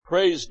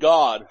Praise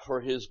God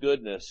for His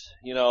goodness.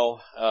 You know,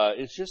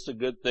 it's just a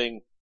good thing.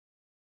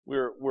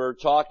 We're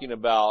talking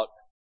about,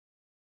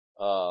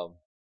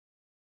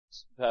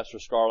 Pastor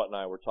Scarlett and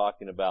I were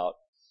talking about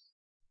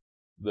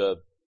the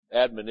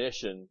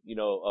admonition, you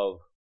know,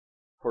 of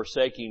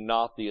forsaking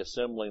not the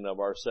assembling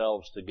of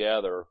ourselves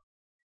together.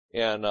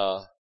 And,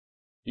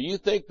 do you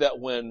think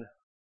that when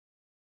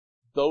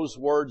those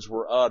words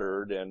were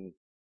uttered and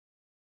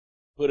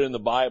put in the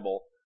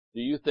Bible, do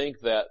you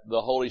think that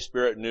the Holy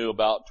Spirit knew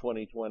about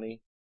 2020?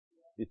 Do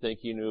you think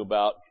He knew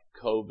about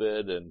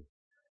COVID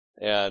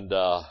and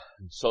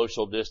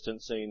social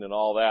distancing and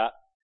all that,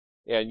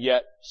 and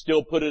yet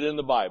still put it in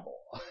the Bible?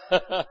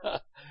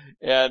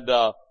 And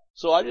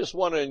so I just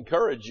want to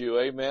encourage you,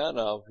 amen.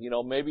 You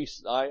know, maybe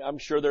I'm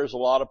sure there's a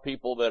lot of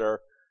people that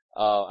are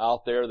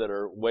out there that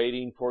are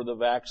waiting for the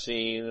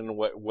vaccine and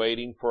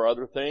waiting for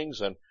other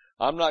things, and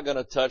I'm not going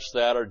to touch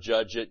that or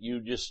judge it.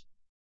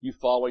 You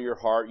follow your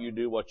heart. You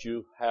do what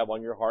you have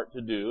on your heart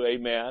to do.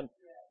 Amen.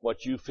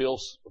 What you feel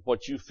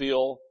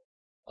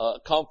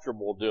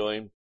comfortable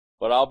doing.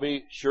 But I'll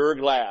be sure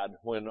glad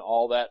when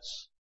all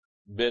that's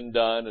been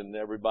done and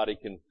everybody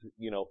can,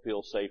 you know,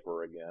 feel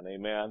safer again.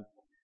 Amen.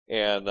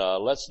 And,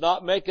 let's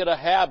not make it a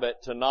habit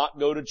to not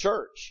go to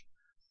church.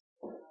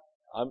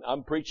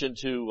 I'm preaching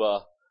to,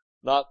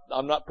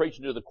 I'm not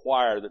preaching to the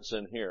choir that's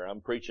in here.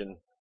 I'm preaching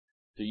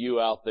to you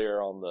out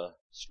there on the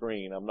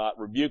screen. I'm not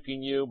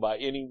rebuking you by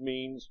any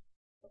means,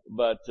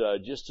 but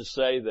just to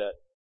say that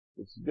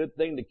it's a good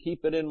thing to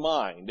keep it in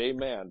mind.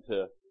 Amen.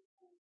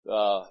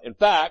 In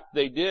fact,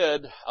 they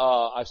did,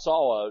 I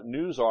saw a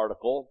news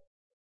article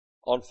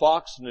on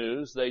Fox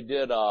News. They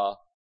did a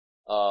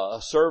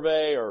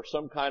survey or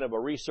some kind of a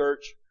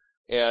research,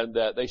 and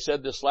they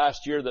said this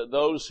last year that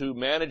those who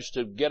managed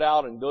to get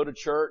out and go to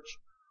church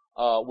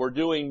were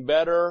doing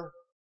better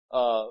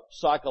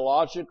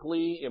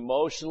psychologically,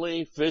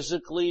 emotionally,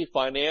 physically,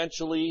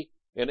 financially,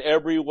 in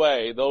every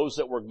way. Those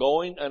that were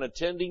going and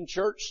attending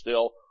church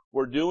still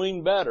were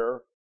doing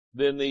better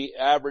than the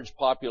average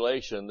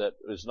population that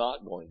is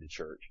not going to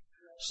church.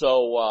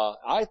 So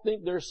I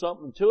think there's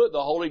something to it.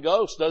 The Holy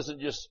Ghost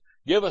doesn't just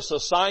give us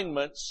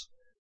assignments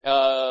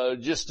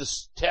just to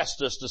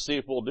test us to see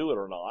if we'll do it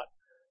or not.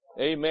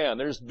 Amen.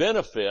 There's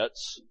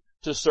benefits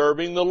to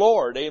serving the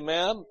Lord.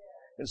 Amen.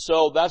 And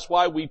so that's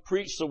why we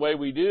preach the way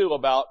we do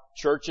about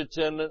church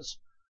attendance,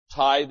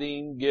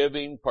 tithing,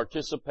 giving,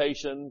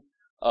 participation,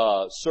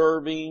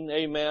 serving,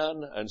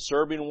 amen, and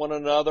serving one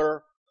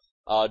another.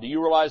 Do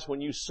you realize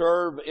when you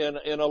serve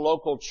in a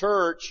local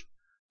church,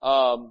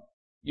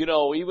 you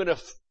know, even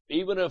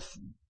if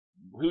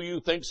who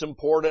you think's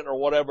important or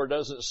whatever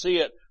doesn't see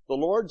it, the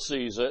Lord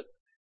sees it.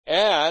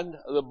 And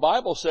the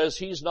Bible says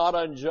He's not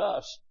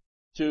unjust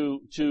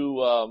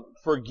to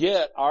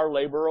forget our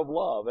labor of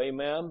love.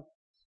 Amen.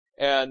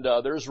 And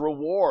there's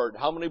reward.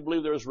 How many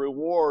believe there's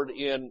reward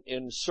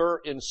in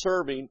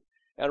serving?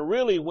 And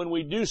really, when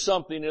we do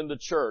something in the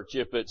church,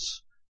 if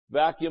it's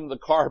vacuum the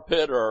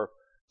carpet or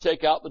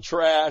take out the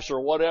trash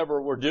or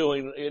whatever we're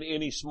doing in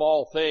any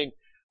small thing,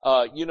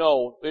 you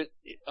know,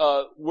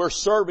 we're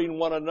serving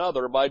one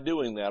another by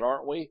doing that,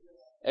 aren't we?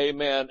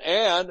 Amen.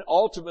 And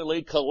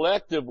ultimately,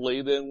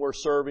 collectively, then we're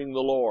serving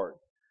the Lord.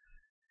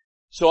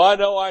 So I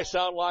know I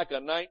sound like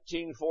a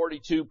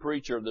 1942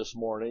 preacher this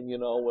morning, you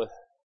know, with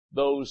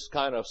those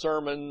kind of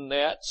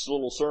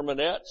little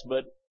sermonettes,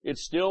 but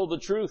it's still the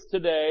truth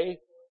today.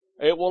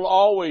 It will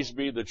always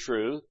be the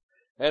truth.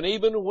 And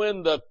even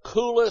when the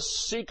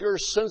coolest,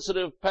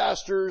 seeker-sensitive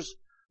pastors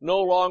no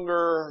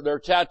longer, their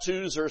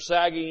tattoos are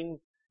sagging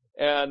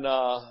and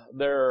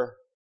their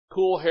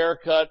cool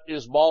haircut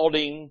is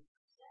balding,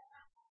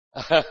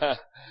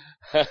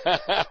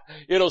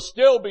 it'll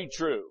still be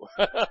true.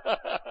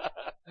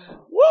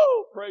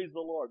 Woo! Praise the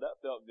Lord. That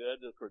felt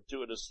good. A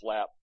gratuitous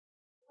slap.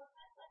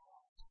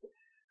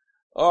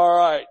 All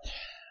right.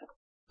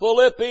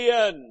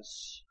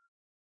 Philippians.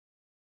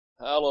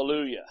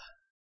 Hallelujah.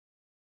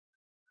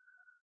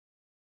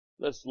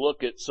 Let's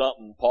look at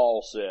something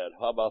Paul said.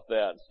 How about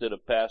that? Instead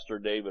of Pastor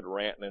David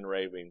ranting and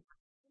raving.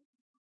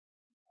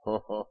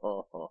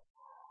 Well,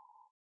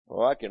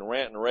 I can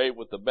rant and rave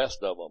with the best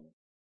of them.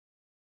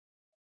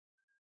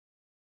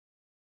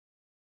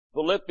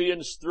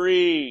 Philippians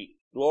 3.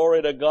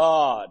 Glory to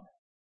God.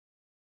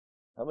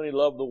 How many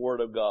love the Word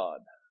of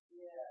God?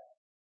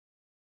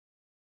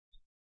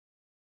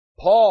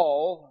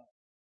 Paul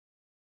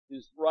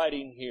is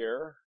writing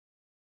here,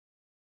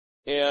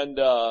 and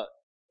I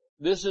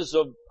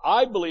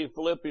believe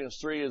Philippians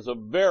 3 is a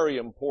very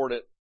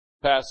important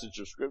passage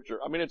of Scripture.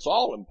 I mean, it's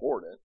all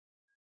important,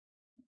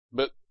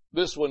 but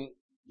this one,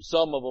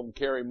 some of them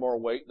carry more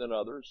weight than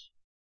others,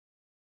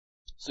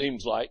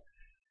 seems like,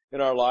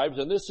 in our lives,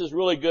 and this is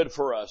really good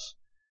for us.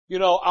 You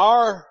know,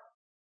 our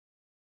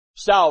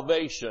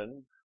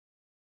salvation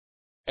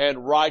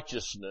and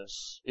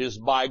righteousness is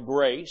by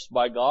grace,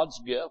 by God's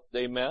gift.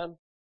 Amen.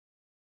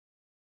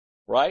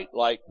 Right?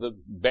 Like the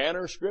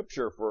banner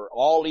scripture for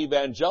all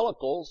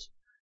evangelicals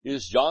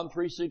is John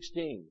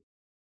 3:16.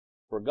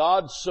 For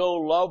God so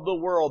loved the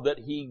world that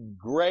He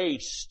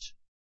graced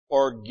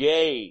or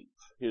gave.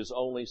 His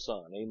only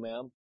Son.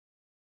 Amen?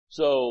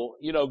 So,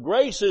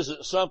 grace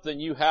isn't something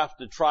you have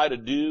to try to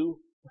do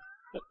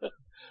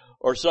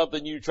or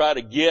something you try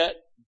to get.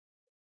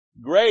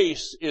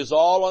 Grace is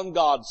all on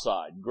God's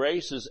side.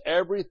 Grace is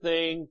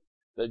everything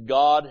that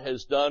God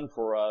has done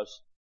for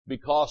us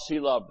because He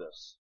loved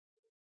us.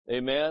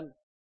 Amen?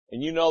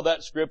 And you know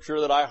that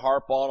scripture that I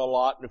harp on a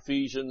lot in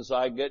Ephesians.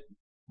 I get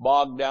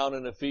bogged down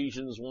in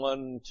Ephesians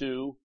 1,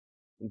 2,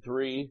 and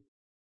 3,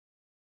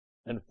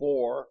 and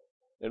 4,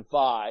 and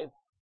 5.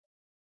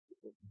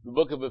 The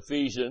book of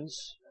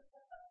Ephesians,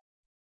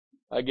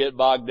 I get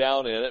bogged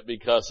down in it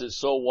because it's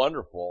so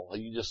wonderful.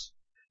 You just,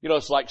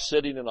 it's like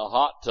sitting in a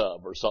hot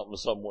tub or something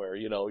somewhere,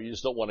 you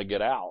just don't want to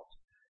get out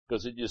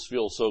because it just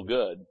feels so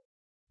good.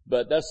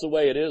 But that's the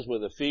way it is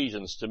with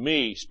Ephesians. To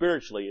me,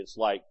 spiritually, it's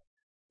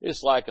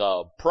like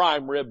a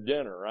prime rib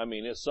dinner. I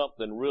mean, it's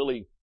something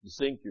really to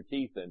sink your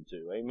teeth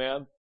into.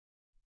 Amen?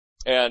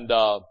 And,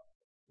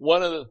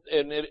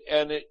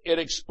 it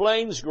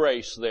explains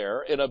grace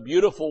there in a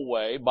beautiful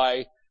way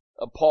by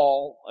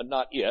Paul,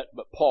 not it,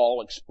 but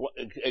Paul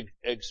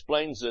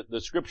explains it,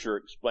 the scripture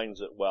explains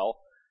it well,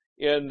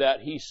 in that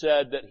he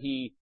said that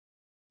he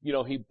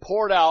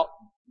poured out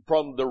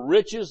from the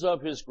riches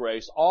of His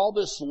grace all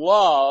this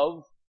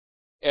love,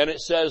 and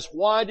it says,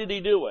 why did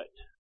He do it?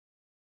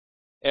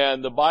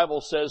 And the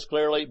Bible says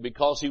clearly,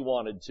 because He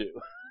wanted to.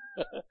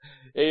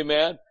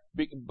 Amen?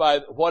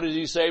 What does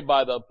He say?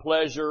 By the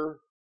pleasure,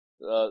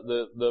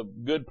 the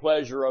good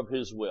pleasure of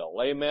His will.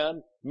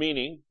 Amen?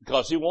 Meaning,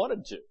 because He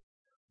wanted to.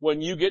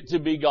 When you get to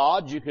be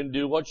God, you can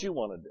do what you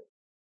want to do.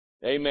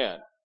 Amen.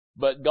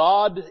 But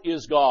God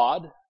is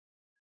God,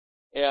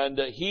 and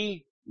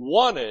He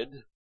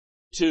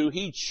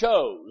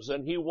chose,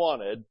 and He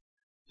wanted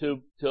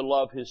to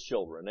love His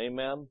children.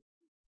 Amen.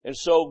 And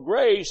so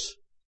grace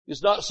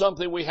is not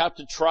something we have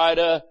to try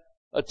to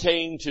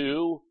attain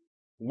to.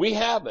 We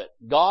have it.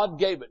 God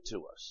gave it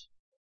to us.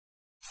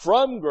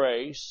 From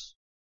grace,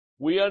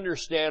 we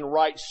understand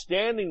right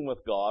standing with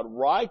God,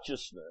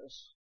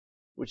 righteousness,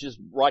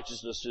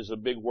 righteousness is a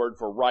big word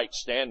for right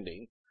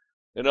standing.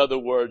 In other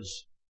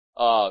words,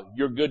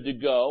 you're good to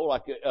go.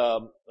 Like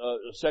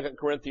 2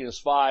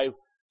 Corinthians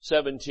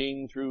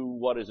 5:17 through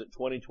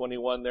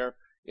 20:21 there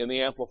in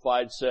the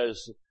Amplified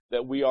says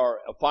that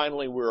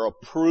we're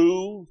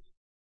approved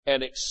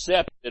and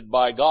accepted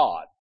by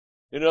God.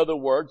 In other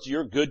words,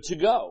 you're good to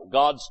go.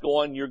 God's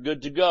going, you're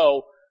good to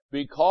go.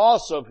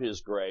 Because of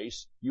His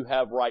grace, you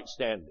have right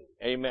standing.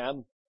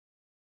 Amen?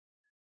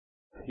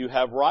 You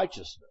have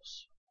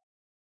righteousness.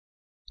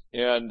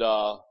 And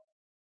the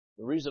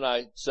reason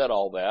I said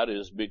all that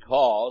is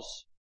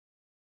because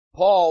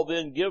Paul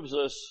then gives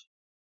us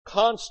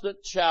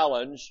constant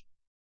challenge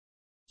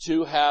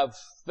to have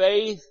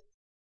faith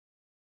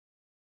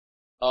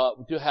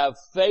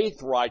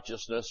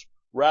righteousness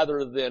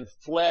rather than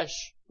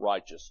flesh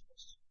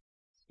righteousness.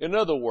 In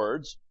other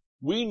words,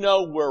 we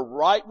know we're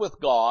right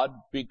with God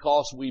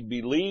because we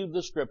believe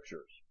the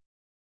Scriptures.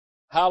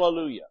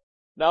 Hallelujah.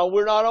 Now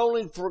we're not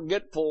only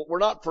forgetful, we're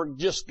not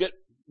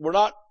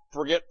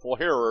forgetful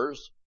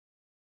hearers,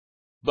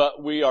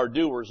 but we are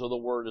doers of the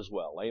Word as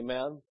well.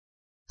 Amen?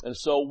 And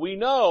so we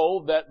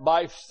know that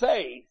by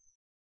faith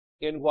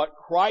in what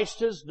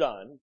Christ has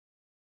done,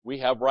 we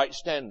have right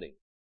standing.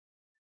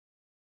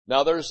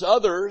 Now there's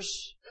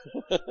others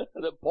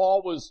that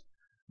Paul was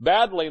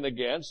battling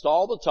against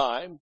all the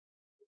time.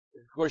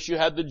 Of course, you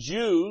had the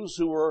Jews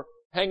who were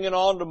hanging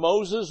on to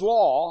Moses'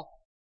 law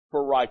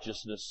for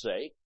righteousness'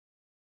 sake.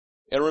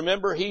 And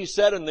remember, he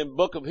said in the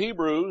book of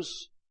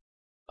Hebrews,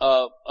 we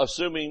are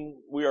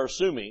assuming,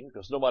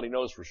 because nobody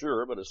knows for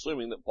sure, but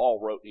assuming that Paul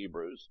wrote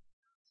Hebrews,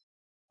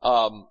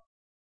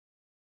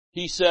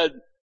 he said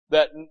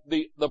that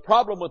the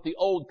problem with the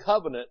old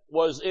covenant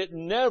was it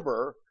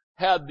never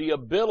had the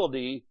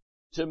ability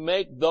to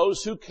make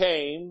those who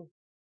came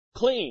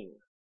clean.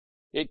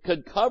 It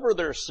could cover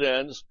their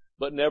sins,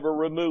 but never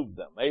remove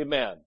them.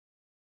 Amen.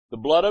 The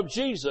blood of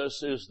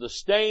Jesus is the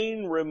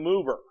stain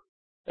remover.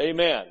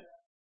 Amen.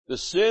 The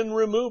sin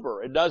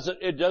remover. It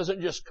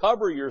doesn't just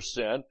cover your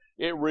sin,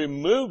 it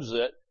removes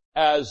it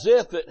as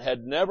if it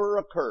had never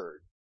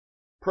occurred.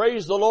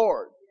 Praise the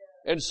Lord.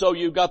 And so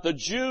you've got the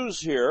Jews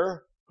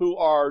here who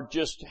are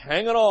just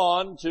hanging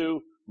on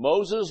to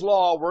Moses'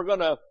 law.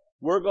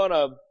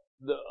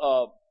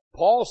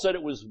 Paul said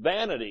it was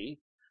vanity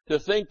to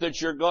think that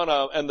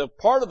and the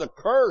part of the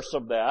curse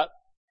of that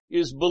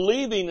is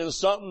believing in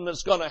something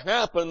that's gonna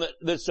happen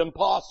that's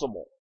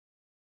impossible.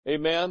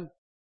 Amen?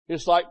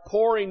 It's like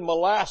pouring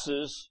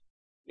molasses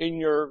in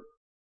your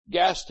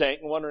gas tank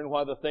and wondering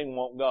why the thing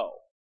won't go.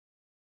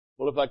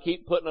 Well, if I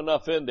keep putting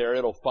enough in there,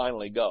 it'll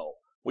finally go.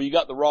 Well, you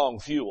got the wrong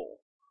fuel.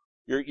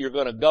 You're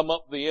gonna gum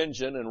up the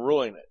engine and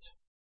ruin it.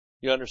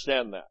 You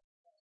understand that?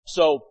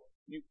 So,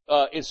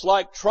 it's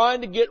like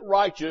trying to get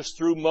righteous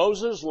through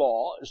Moses'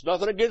 law. It's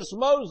nothing against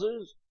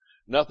Moses,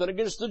 nothing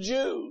against the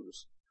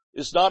Jews.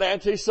 It's not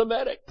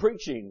anti-Semitic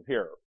preaching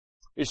here.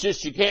 It's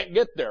just you can't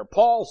get there.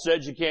 Paul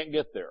said you can't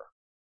get there.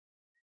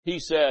 He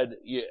said,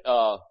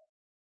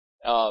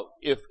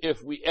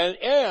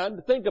 And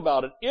think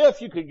about it,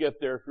 if you could get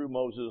there through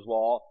Moses'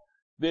 law,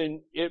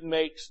 then it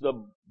makes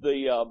the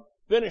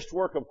finished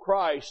work of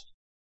Christ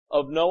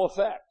of no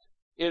effect.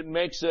 It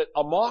makes it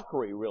a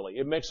mockery, really.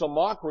 It makes a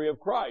mockery of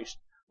Christ.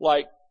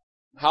 Like,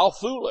 how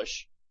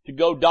foolish to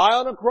go die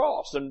on a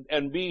cross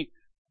and be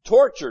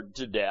tortured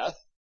to death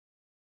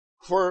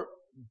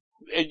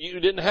and you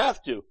didn't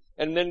have to.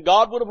 And then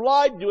God would have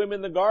lied to him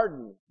in the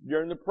garden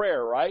during the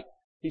prayer, right?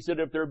 He said,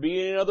 if there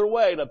be any other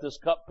way, let this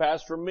cup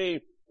pass from me.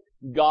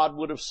 God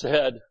would have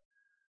said,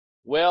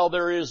 well,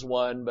 there is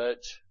one, but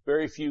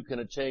very few can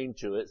attain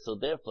to it, so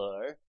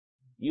therefore,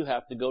 you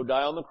have to go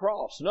die on the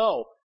cross.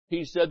 No,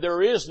 he said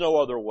there is no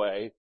other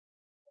way,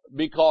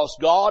 because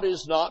God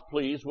is not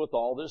pleased with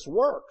all this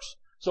works.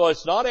 So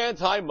it's not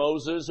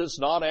anti-Moses, it's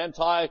not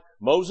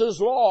anti-Moses'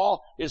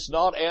 law, it's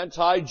not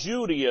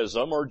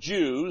anti-Judaism or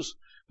Jews,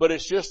 but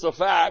it's just the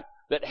fact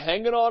that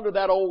hanging on to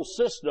that old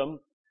system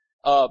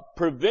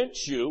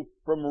prevents you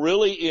from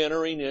really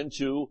entering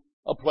into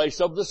a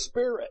place of the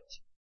Spirit.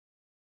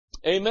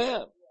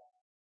 Amen.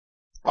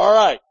 All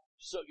right.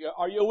 So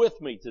are you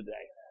with me today?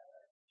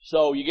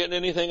 So you getting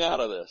anything out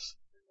of this?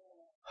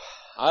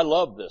 I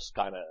love this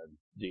kind of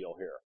deal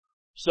here.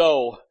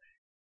 So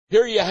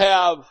here you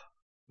have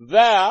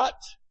that,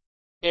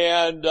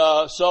 and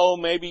so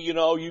maybe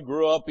you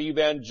grew up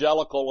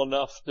evangelical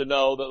enough to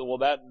know that, well,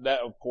 that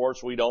of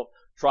course we don't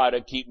try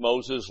to keep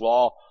Moses'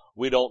 law.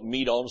 We don't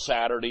meet on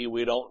Saturday.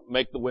 We don't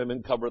make the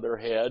women cover their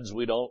heads.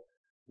 We don't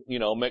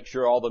make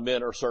sure all the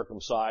men are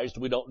circumcised.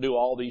 We don't do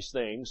all these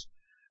things.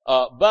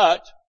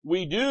 But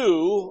we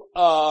do,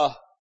 hold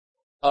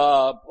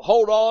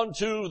on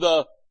to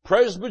the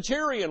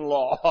Presbyterian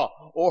law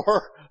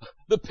or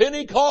the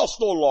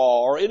Pentecostal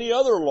law or any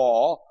other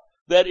law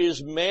that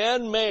is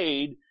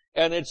man-made,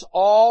 and it's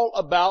all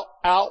about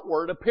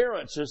outward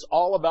appearance. It's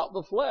all about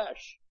the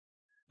flesh.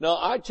 Now,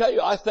 I tell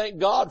you, I thank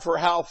God for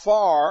how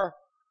far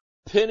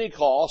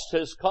Pentecost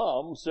has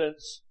come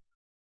since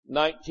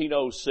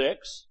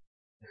 1906.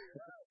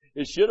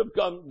 It should have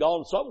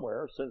gone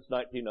somewhere since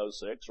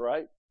 1906,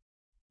 right?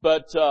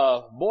 But,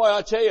 boy,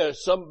 I tell you,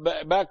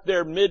 back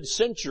there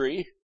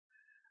mid-century,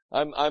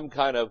 I'm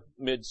kind of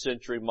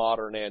mid-century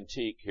modern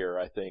antique here,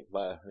 I think,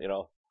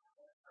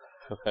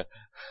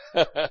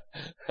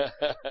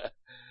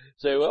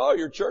 Say, well,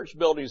 your church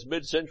building's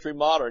mid-century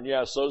modern.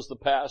 Yeah, so's the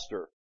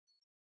pastor.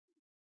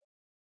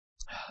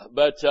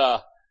 But,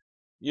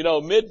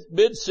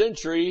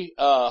 mid-century,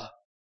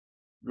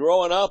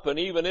 growing up and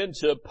even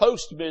into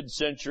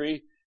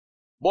post-mid-century,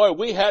 boy,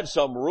 we had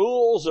some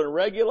rules and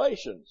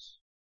regulations.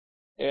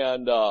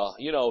 And,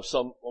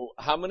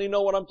 how many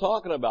know what I'm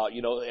talking about?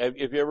 If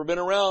you've ever been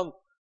around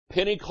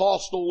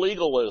Pentecostal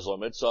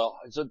legalism, it's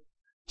a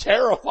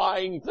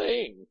terrifying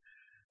thing.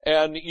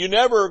 And you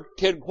never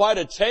can quite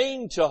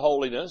attain to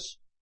holiness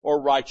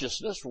or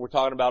righteousness. We're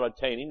talking about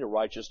attaining to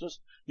righteousness.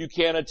 You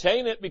can't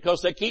attain it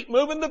because they keep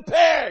moving the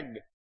peg.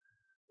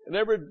 And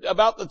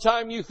about the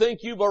time you think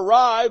you've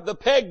arrived, the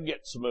peg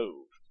gets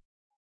moved.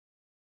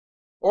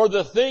 Or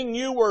the thing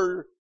you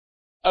were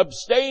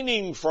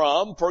abstaining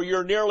from for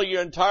nearly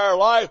your entire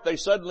life, they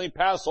suddenly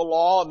pass a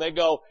law and they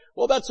go,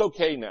 well, that's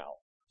okay now.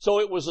 So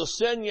it was a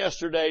sin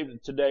yesterday,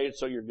 today,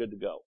 so you're good to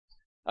go.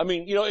 I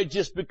mean, it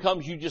just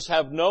becomes, you just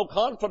have no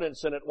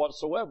confidence in it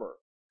whatsoever.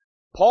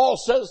 Paul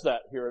says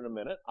that here in a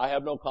minute. I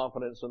have no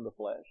confidence in the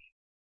flesh.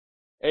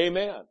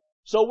 Amen.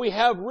 So we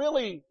have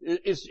really,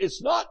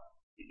 it's not,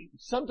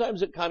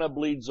 sometimes it kind of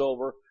bleeds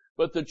over,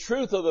 but the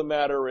truth of the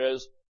matter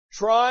is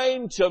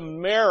trying to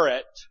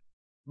merit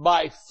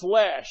by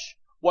flesh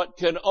what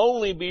can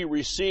only be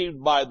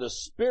received by the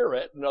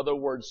Spirit, in other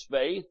words,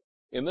 faith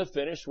in the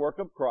finished work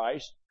of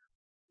Christ,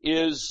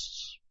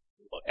 is,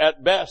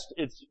 at best,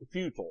 it's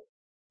futile.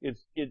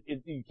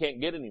 You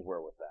can't get anywhere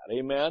with that.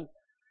 Amen?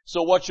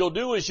 So what you'll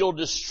do is you'll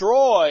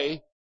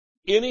destroy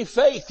any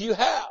faith you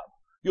have.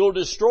 You'll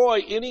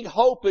destroy any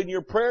hope in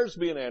your prayers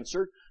being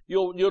answered.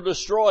 You'll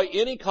destroy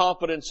any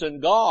confidence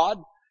in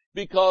God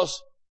because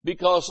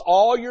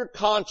all your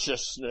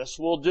consciousness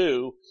will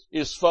do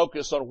is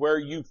focus on where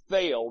you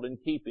failed in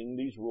keeping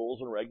these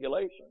rules and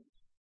regulations.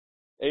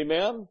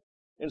 Amen?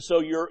 And so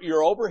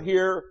you're over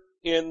here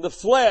in the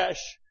flesh.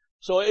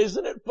 So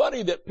isn't it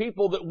funny that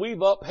people that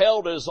we've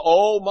upheld as,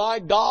 oh my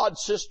God,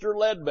 Sister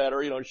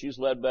Ledbetter, she's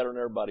Ledbetter than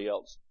everybody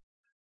else.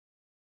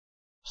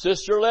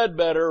 Sister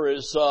Ledbetter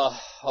is,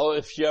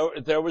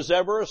 if there was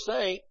ever a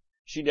saint,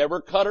 she never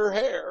cut her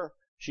hair.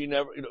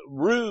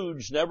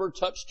 Rouge never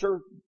touched her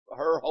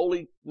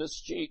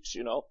holiness cheeks,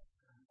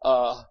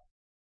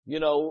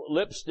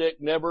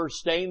 lipstick never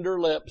stained her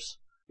lips.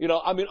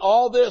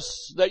 All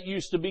this that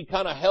used to be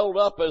kind of held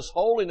up as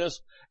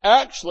holiness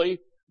actually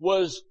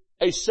was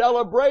a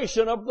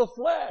celebration of the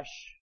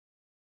flesh.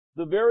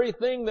 The very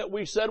thing that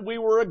we said we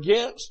were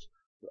against.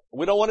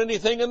 We don't want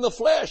anything in the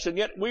flesh, and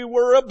yet we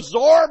were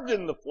absorbed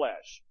in the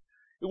flesh.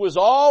 It was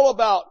all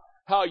about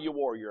how you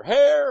wore your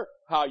hair,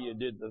 how you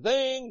did the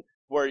thing,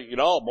 where,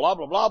 blah, blah,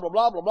 blah, blah,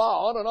 blah, blah,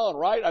 blah, on and on,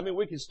 right?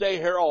 We could stay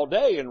here all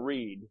day and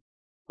read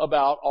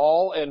about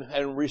all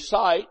and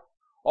recite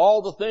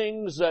all the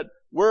things that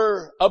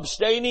we're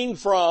abstaining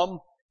from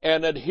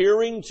and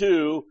adhering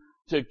to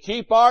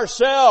keep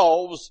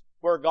ourselves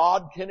where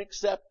God can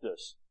accept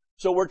us.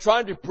 So we're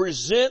trying to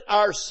present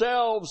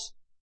ourselves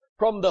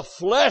from the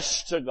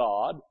flesh to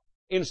God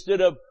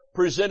instead of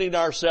presenting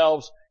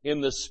ourselves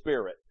in the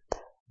Spirit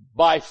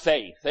by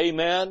faith.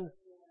 Amen?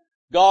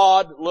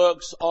 God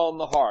looks on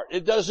the heart.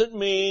 It doesn't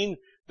mean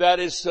that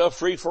it's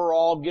free for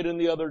all, get in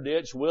the other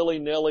ditch,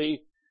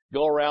 willy-nilly,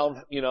 go around,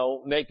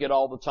 naked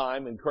all the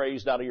time and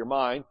crazed out of your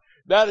mind.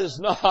 That is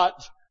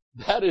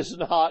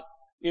not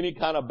any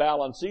kind of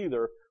balance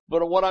either.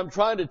 But what I'm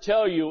trying to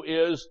tell you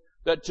is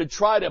that to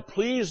try to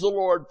please the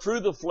Lord through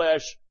the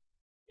flesh,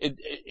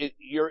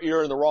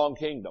 you're in the wrong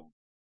kingdom.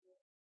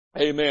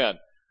 Amen.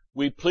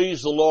 We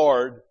please the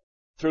Lord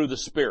through the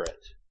Spirit.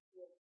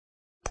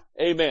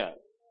 Amen.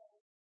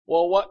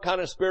 Well, what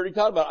kind of Spirit are you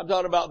talking about? I'm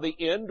talking about the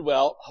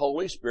indwelt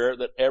Holy Spirit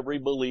that every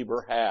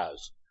believer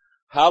has.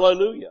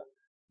 Hallelujah.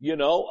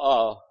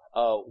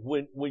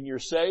 When you're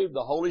saved,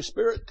 the Holy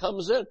Spirit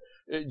comes in.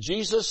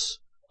 Jesus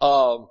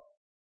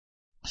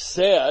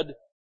said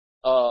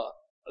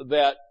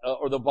that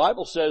the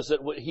Bible says that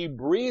He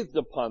breathed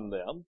upon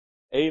them,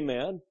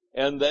 amen,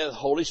 and the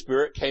Holy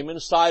Spirit came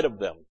inside of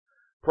them.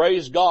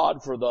 Praise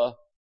God for the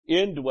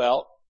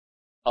indwelt,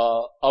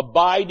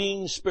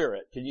 abiding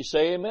Spirit. Can you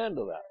say amen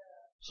to that?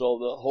 So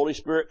the Holy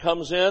Spirit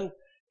comes in,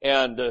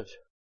 and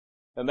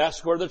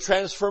that's where the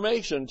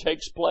transformation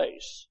takes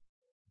place.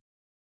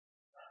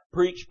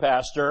 Preach,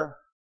 Pastor.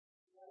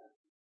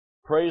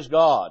 Praise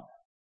God.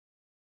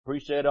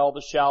 Appreciate all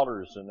the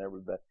shouters and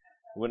everybody.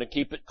 We're going to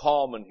keep it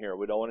calm in here.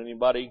 We don't want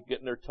anybody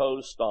getting their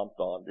toes stomped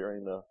on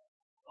during the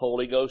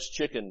Holy Ghost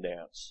chicken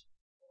dance.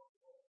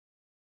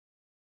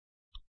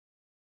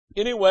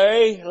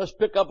 Anyway, let's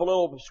pick up a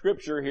little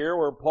scripture here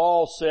where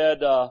Paul said,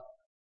 so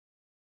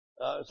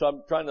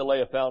I'm trying to lay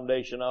a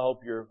foundation, I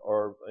hope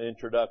or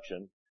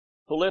introduction.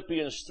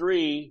 Philippians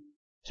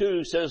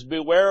 3:2 says,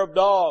 beware of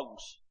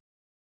dogs.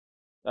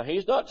 Now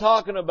he's not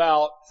talking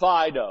about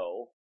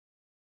Fido.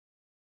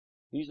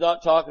 He's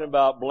not talking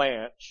about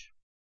Blanche.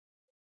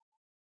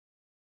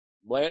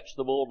 Blanche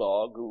the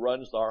bulldog who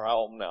runs our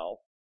home now.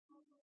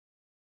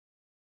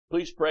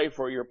 Please pray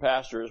for your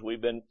pastors.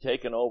 We've been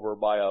taken over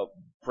by a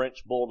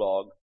French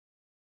bulldog.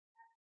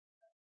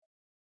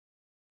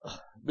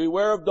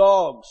 Beware of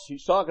dogs.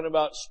 He's talking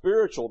about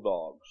spiritual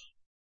dogs.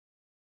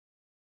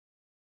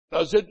 Now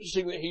it's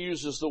interesting that he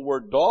uses the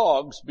word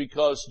dogs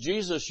because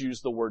Jesus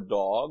used the word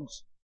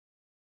dogs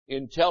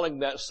in telling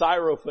that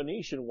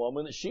Syrophoenician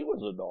woman that she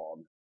was a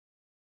dog.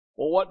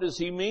 Well, what does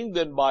he mean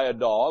then by a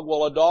dog?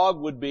 Well, a dog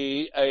would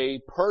be a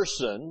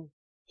person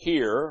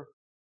here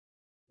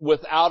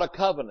without a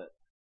covenant.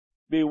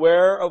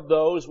 Beware of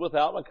those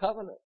without a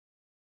covenant.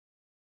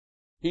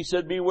 He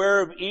said,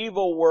 beware of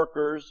evil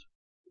workers.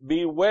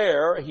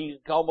 Beware, he's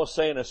almost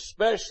saying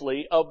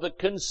especially, of the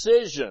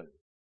concision.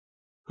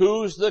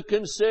 Who's the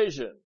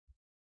concision?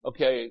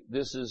 Okay,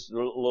 this is a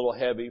little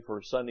heavy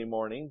for Sunday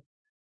morning.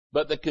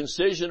 But the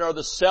concision are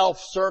the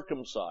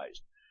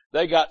self-circumcised.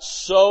 They got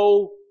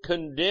so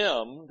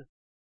condemned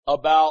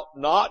about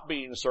not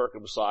being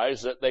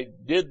circumcised that they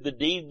did the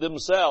deed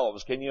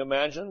themselves. Can you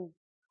imagine?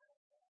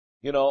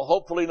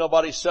 Hopefully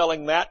nobody's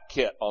selling that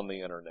kit on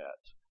the internet.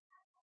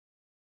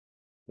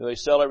 They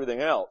sell everything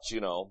else,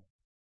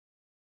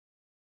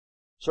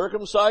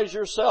 Circumcise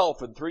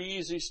yourself in 3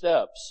 easy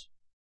steps.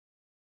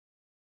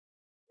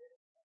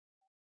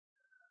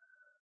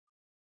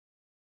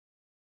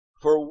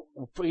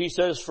 He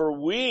says, for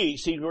we,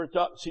 see,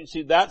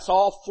 that's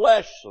all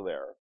flesh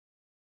there.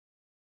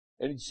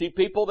 And you see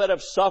people that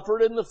have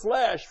suffered in the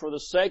flesh for the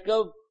sake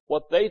of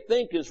what they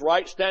think is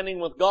right standing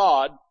with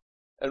God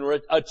and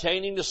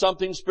attaining to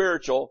something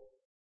spiritual,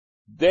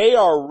 they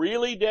are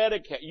really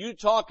dedicated. You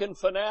talking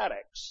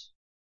fanatics.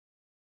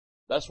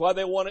 That's why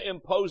they want to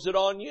impose it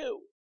on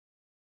you.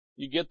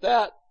 You get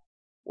that?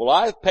 Well,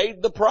 I've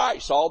paid the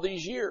price all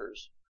these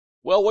years.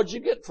 Well, what'd you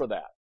get for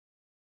that?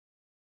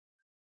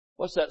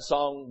 What's that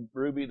song,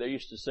 Ruby, they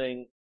used to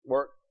sing?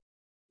 Work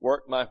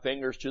my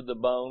fingers to the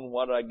bone.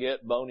 What did I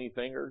get? Bony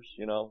fingers,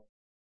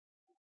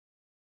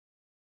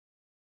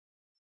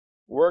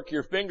 Work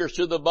your fingers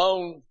to the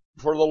bone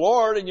for the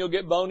Lord and you'll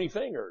get bony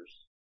fingers.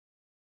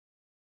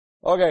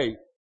 Okay.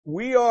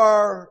 We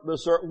are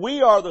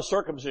the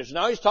circumcision.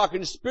 Now he's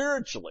talking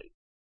spiritually.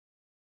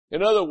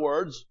 In other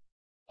words,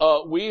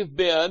 we've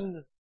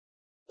been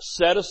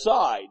set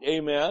aside.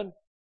 Amen.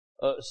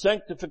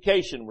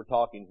 Sanctification we're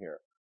talking here.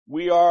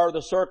 We are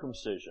the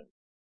circumcision,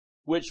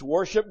 which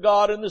worship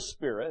God in the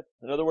Spirit.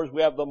 In other words,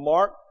 we have the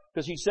mark,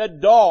 because he said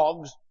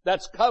dogs,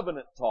 that's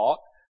covenant talk.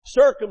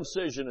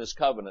 Circumcision is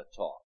covenant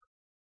talk.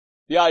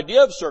 The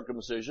idea of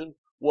circumcision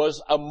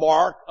was a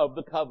mark of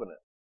the covenant.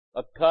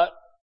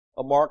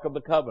 A mark of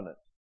the covenant.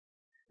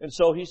 And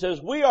so he says,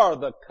 we are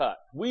the cut.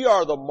 We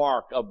are the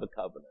mark of the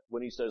covenant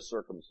when he says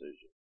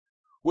circumcision.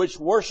 Which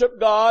worship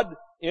God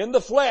in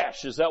the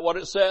flesh. Is that what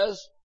it says?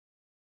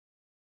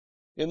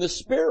 In the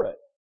Spirit.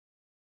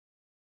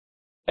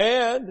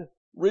 And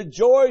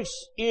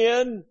rejoice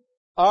in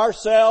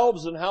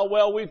ourselves and how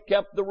well we've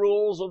kept the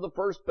rules of the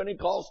first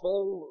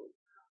Pentecostal.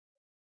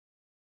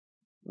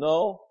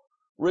 No.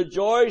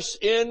 Rejoice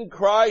in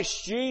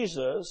Christ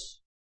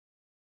Jesus.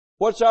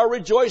 What's our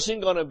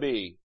rejoicing going to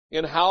be?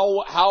 In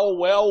how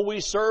well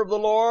we serve the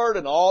Lord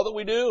and all that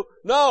we do?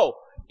 No.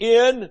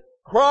 In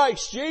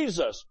Christ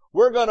Jesus.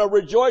 We're going to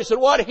rejoice in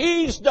what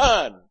He's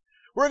done.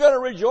 We're going to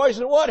rejoice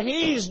in what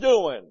He's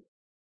doing.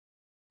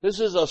 This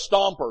is a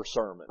stomper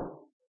sermon.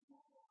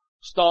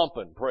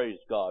 Stomping, praise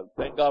God.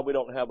 Thank God we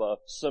don't have a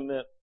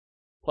cement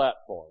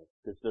platform,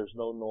 because there's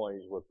no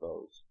noise with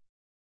those.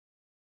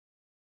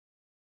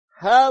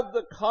 Have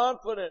the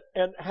confidence,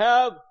 and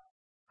have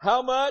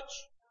how much?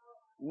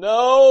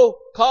 No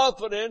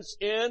confidence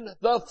in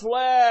the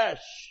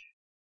flesh.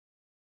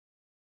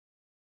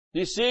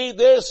 You see,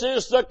 this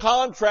is the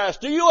contrast.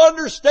 Do you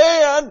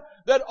understand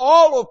that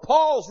all of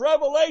Paul's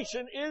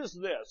revelation is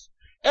this?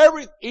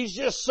 He's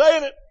just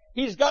saying it.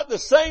 He's got the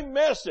same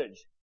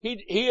message.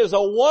 He is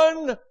a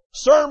one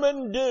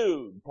sermon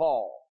dude,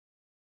 Paul.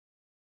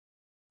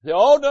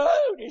 Oh no,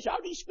 there's all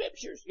these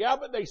scriptures. Yeah,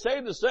 but they say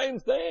the same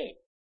thing.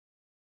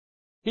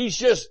 He's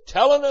just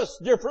telling us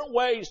different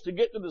ways to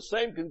get to the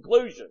same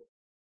conclusion.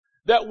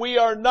 That we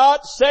are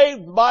not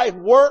saved by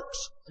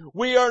works.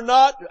 We are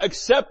not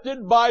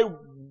accepted by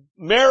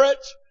merit.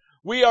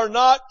 We are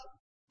not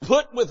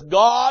put with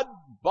God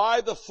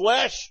by the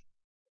flesh.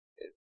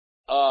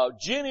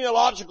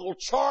 Genealogical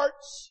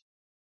charts.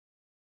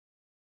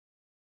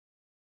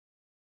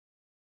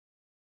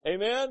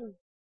 Amen?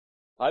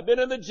 I've been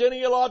in the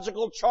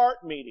genealogical chart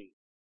meeting.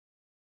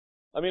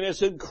 I mean,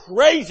 it's in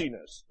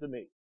craziness to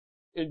me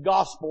in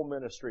gospel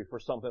ministry for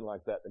something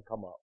like that to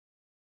come up.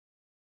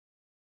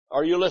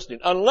 Are you listening?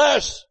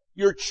 Unless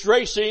you're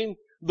tracing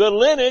the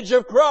lineage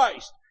of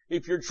Christ.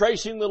 If you're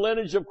tracing the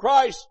lineage of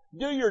Christ,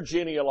 do your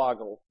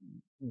genealogical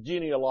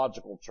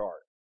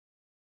chart.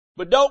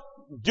 But don't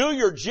do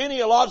your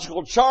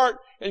genealogical chart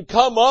and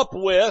come up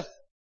with,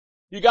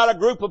 you got a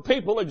group of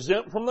people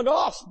exempt from the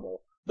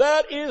gospel.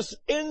 That is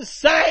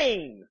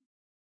insane.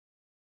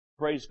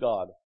 Praise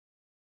God.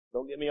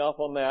 Don't get me off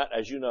on that.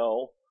 As you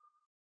know,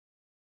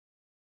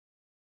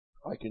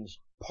 I can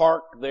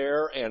park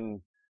there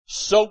and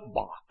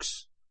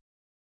soapbox.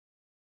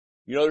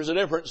 You know, there's a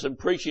difference in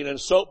preaching and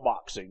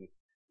soapboxing.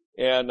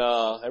 And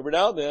every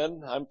now and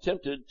then, I'm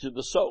tempted to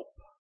the soap.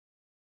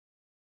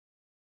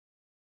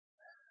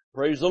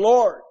 Praise the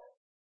Lord.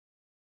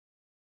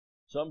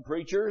 Some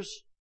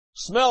preachers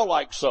smell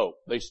like soap.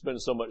 They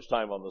spend so much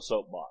time on the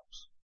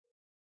soapbox.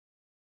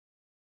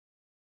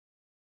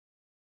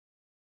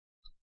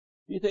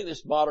 Do you think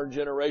this modern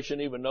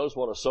generation even knows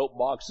what a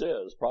soapbox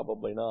is?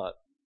 Probably not.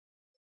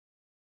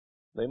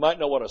 They might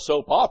know what a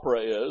soap opera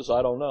is.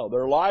 I don't know.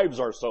 Their lives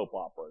are soap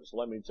operas,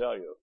 let me tell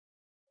you.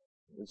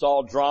 It's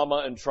all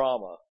drama and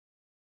trauma.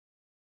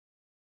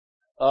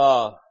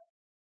 I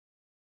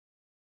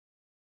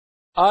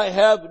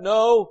have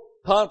no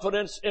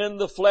confidence in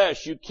the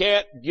flesh. You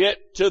can't get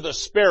to the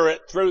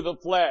Spirit through the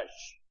flesh.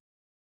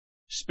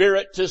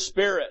 Spirit to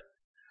spirit.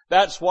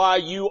 That's why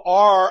you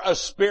are a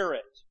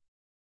spirit.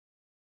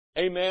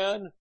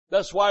 Amen?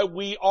 That's why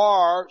we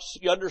are,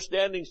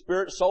 understanding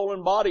spirit, soul,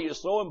 and body is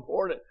so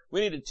important.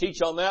 We need to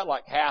teach on that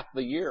like half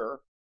the year.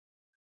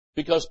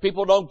 Because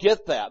people don't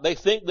get that. They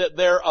think that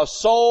they're a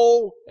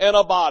soul and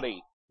a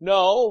body.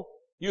 No,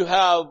 you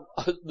have,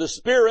 the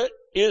Spirit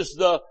is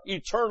the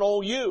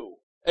eternal you.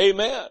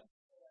 Amen.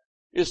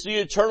 It's the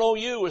eternal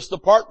you. It's the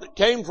part that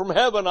came from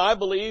heaven, I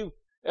believe,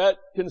 at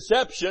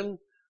conception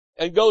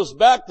and goes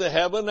back to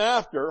heaven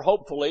after,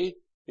 hopefully,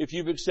 if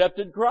you've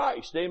accepted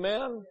Christ.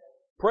 Amen.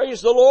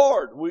 Praise the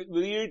Lord.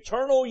 The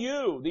eternal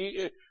you,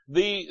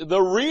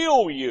 the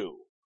real you,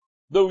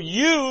 the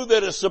you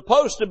that is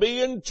supposed to be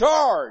in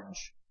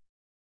charge.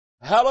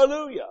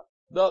 Hallelujah.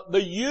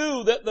 The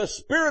you that the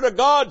Spirit of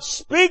God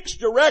speaks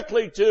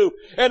directly to,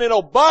 and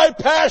it'll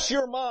bypass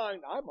your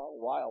mind. I'm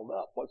all riled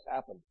up. What's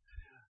happened?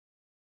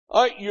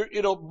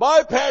 It'll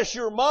bypass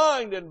your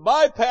mind and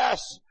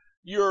bypass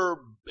your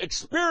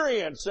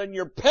experience and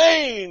your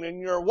pain and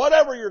your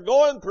whatever you're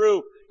going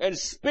through and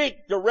speak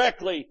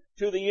directly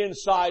to the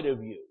inside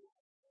of you.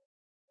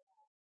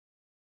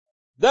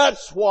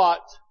 That's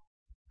what,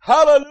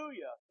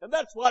 hallelujah, and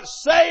that's what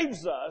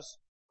saves us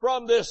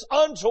from this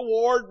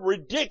untoward,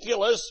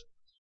 ridiculous,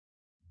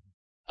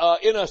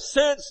 in a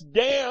sense,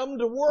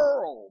 damned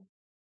world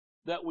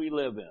that we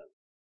live in.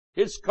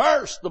 It's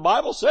cursed. The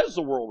Bible says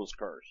the world is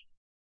cursed.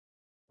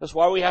 That's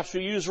why we have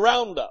to use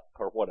Roundup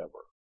or whatever.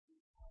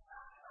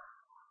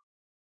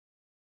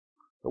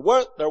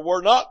 There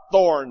were not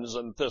thorns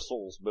and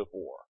thistles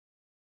before.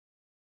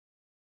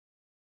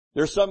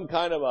 There's some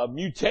kind of a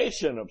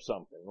mutation of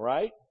something,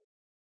 right?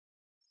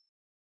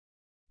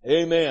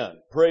 Amen.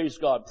 Praise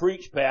God.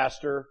 Preach,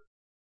 Pastor.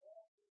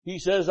 He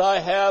says, I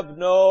have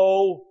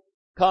no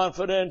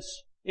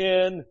confidence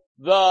in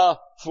the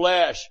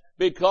flesh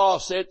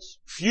because it's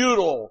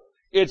futile.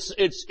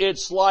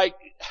 It's like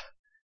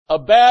a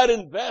bad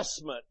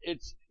investment.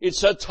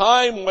 It's a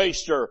time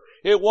waster.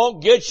 It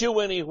won't get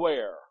you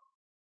anywhere.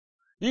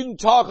 You can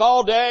talk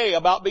all day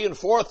about being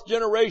fourth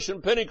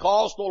generation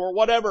Pentecostal or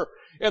whatever,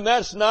 and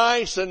that's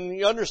nice, and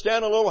you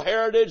understand a little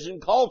heritage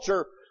and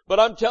culture, but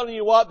I'm telling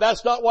you what,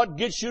 that's not what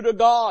gets you to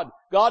God.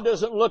 God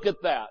doesn't look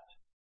at that.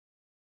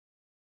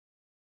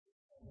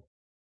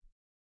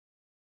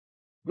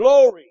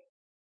 Glory.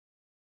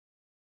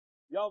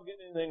 Y'all get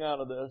anything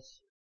out of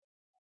this?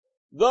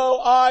 Though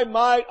I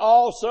might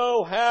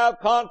also have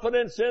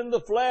confidence in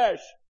the flesh,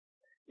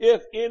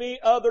 if any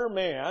other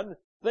man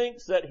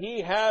thinks that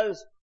he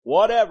has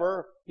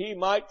whatever he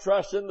might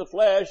trust in the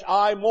flesh,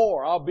 I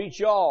more. I'll beat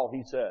you all,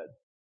 he said.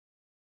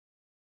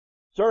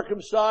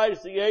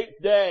 Circumcised the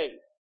 8th day.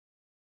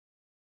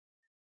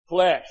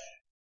 Flesh.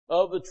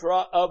 Of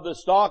the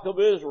stock of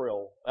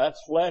Israel.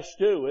 That's flesh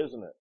too,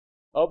 isn't it?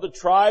 Of the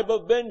tribe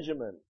of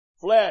Benjamin.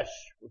 Flesh.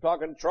 We're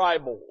talking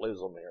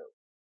tribalism here.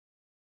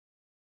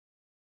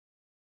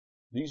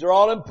 These are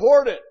all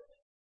important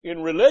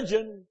in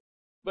religion,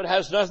 but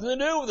has nothing to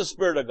do with the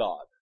Spirit of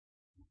God.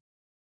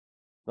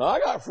 Now I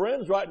got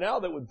friends right now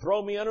that would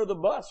throw me under the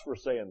bus for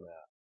saying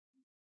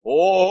that.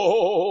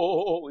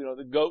 Oh,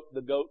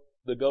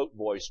 the goat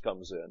voice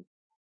comes in.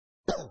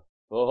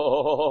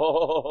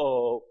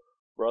 Oh,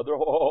 Brother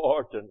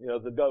Horton,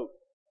 the goat.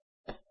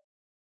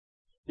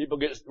 People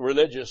get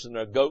religious and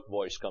their goat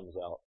voice comes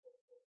out.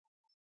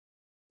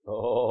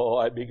 Oh,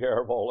 I'd be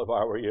careful if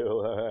I were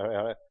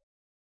you.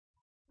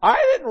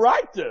 I didn't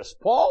write this.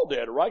 Paul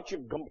did. Write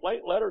your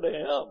complaint letter to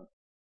him.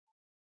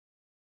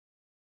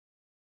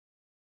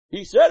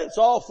 He said it's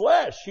all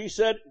flesh. He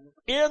said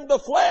in the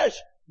flesh,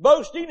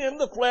 boasting in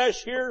the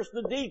flesh, here's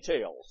the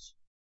details.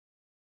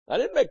 I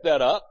didn't make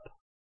that up.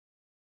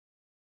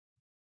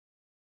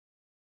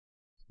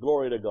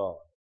 Glory to God.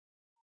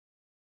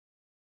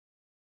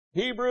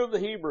 Hebrew of the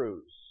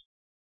Hebrews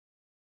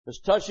is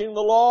touching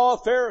the law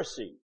of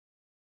Pharisee,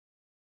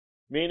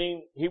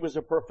 meaning he was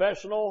a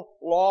professional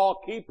law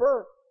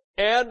keeper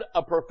and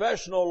a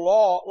professional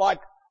law,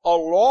 like a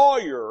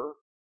lawyer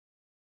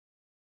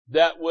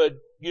that would,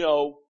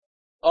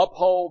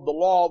 uphold the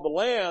law of the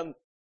land.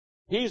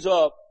 He's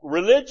a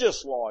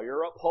religious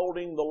lawyer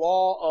upholding the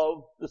law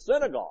of the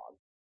synagogue,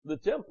 the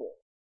temple.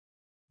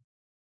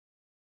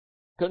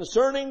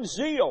 Concerning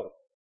zeal,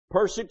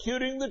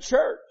 persecuting the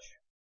church.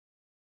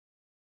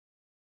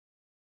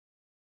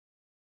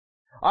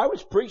 I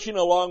was preaching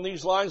along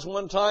these lines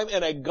one time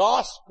in a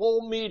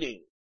gospel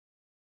meeting.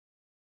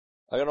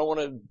 I don't want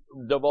to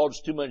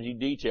divulge too many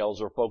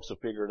details or folks will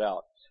figure it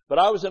out. But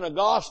I was in a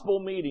gospel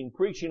meeting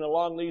preaching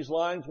along these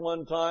lines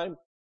one time,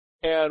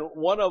 and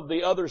one of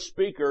the other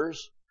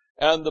speakers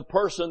and the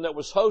person that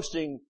was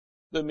hosting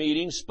the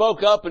meeting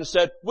spoke up and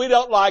said, "We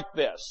don't like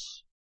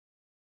this."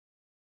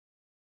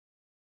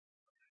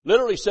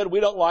 Literally said,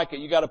 "We don't like it.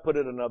 You got to put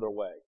it another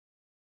way."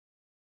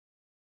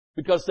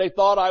 Because they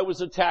thought I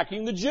was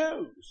attacking the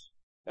Jews.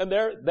 And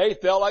they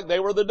felt like they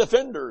were the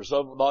defenders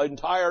of the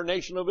entire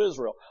nation of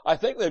Israel. I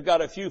think they've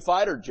got a few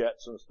fighter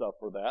jets and stuff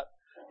for that.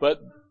 But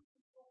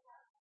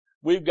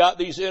we've got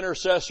these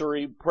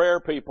intercessory prayer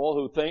people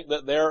who think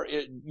that they're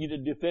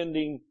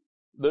defending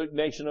the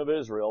nation of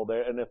Israel.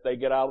 And if they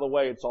get out of the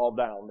way, it's all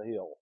down the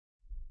hill.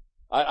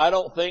 I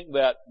don't think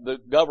that the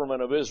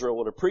government of Israel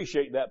would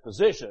appreciate that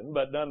position,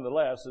 but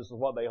nonetheless, this is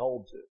what they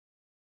hold to.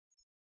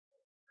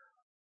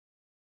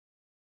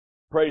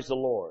 Praise the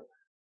Lord.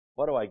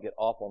 Why do I get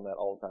off on that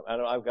all the time? I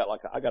know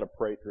I got to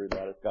pray through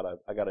that.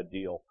 I got a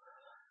deal.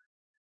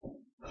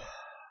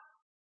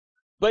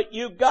 But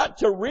you've got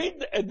to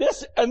read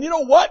this, and you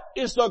know what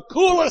is the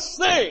coolest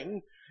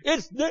thing?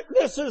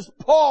 This is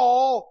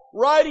Paul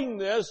writing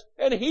this,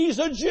 and he's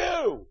a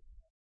Jew.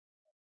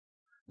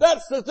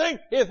 That's the thing.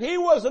 If he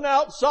was an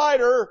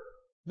outsider,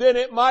 then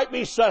it might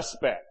be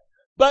suspect.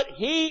 But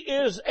he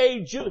is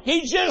a Jew.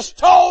 He just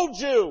told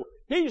you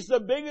he's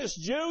the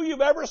biggest Jew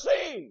you've ever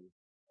seen.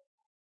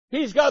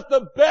 He's got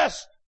the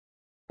best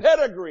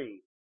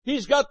pedigree.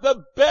 He's got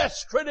the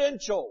best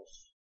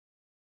credentials.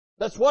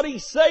 That's what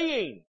he's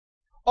saying.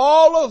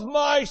 All of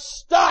my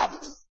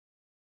stuff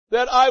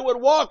that I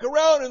would walk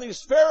around in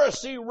these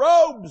Pharisee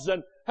robes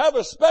and have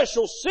a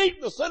special seat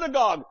in the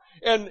synagogue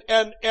and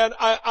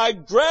I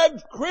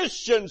dragged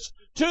Christians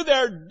to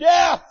their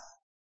death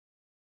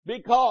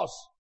because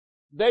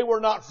they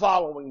were not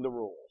following the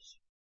rules.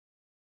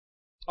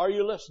 Are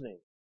you listening?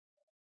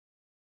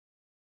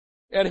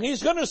 And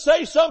he's going to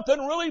say something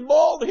really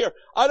bold here.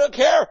 I don't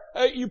care.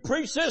 You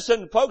preach this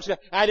and folks go,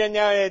 "I don't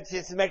know, it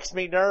just makes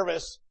me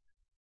nervous."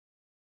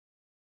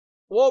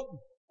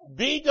 Well,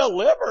 be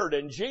delivered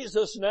in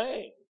Jesus'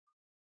 name.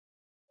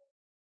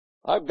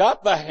 I've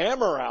got the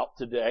hammer out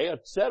today. I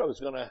said I was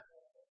going to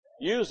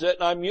use it,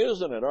 and I'm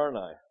using it, aren't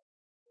I?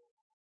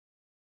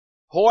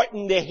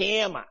 Horton the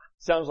Hammer.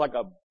 Sounds like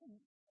a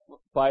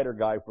fighter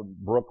guy from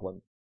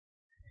Brooklyn.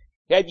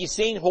 Have you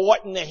seen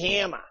Horton the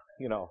Hammer?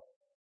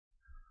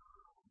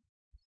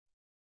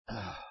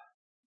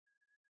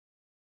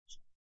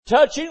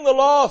 Touching the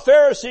law of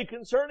Pharisee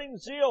concerning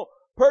zeal,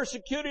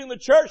 persecuting the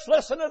church.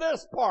 Listen to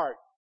this part.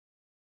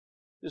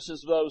 This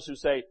is those who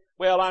say,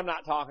 "Well, I'm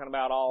not talking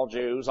about all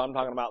Jews. I'm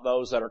talking about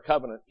those that are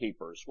covenant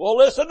keepers." Well,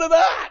 listen to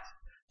that.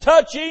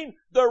 touching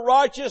the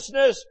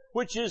righteousness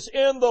which is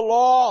in the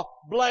law,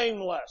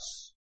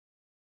 blameless.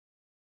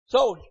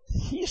 So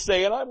he's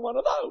saying, I'm one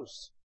of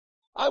those.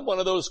 I'm one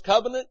of those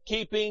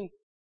covenant-keeping,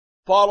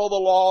 follow the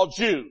law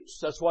Jews.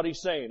 That's what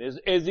he's saying.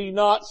 Is he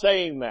not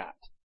saying that?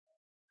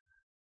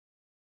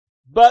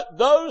 But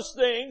those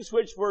things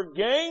which were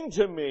gained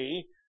to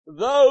me,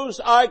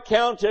 those I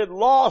counted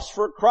loss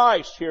for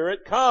Christ. Here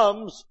it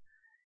comes.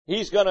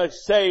 He's going to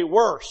say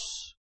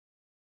worse.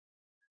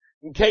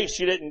 In case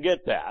you didn't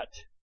get that.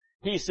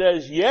 He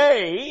says,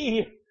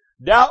 yea,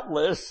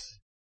 doubtless,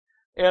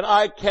 and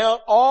I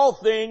count all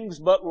things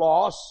but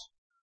loss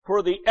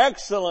for the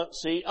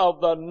excellency of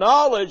the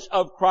knowledge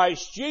of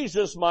Christ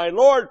Jesus my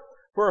Lord,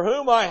 for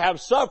whom I have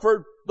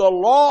suffered the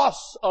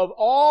loss of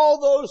all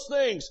those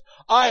things.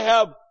 I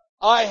have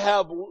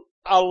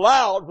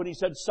allowed, when he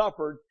said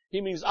suffered,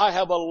 he means I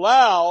have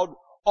allowed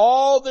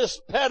all this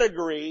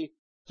pedigree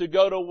to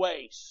go to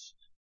waste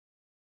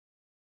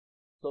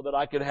so that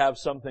I could have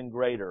something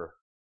greater.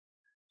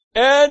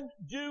 And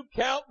do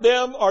count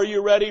them, are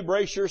you ready?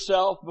 Brace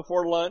yourself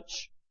before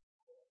lunch.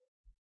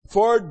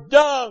 For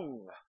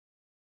dung.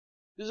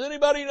 Does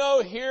anybody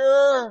know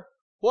here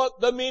what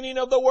the meaning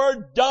of the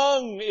word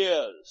dung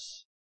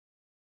is?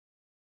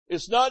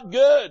 It's not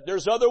good.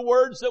 There's other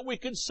words that we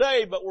could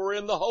say, but we're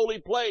in the holy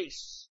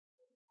place.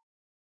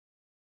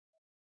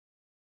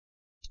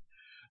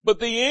 But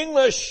the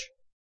English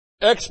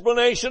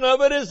explanation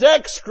of it is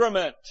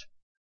excrement.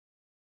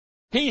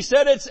 He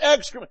said it's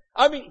excrement.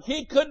 I mean,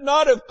 he could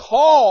not have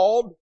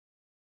called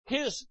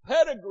his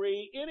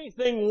pedigree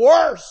anything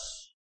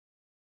worse.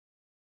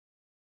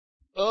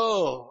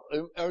 Oh,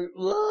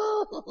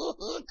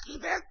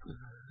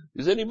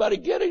 is anybody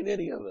getting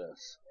any of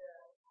this?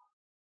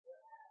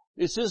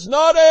 This is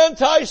not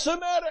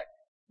anti-Semitic.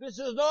 This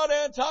is not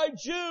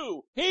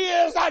anti-Jew. He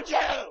is a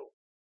Jew.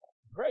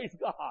 Praise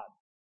God.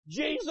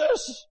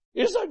 Jesus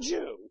is a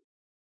Jew.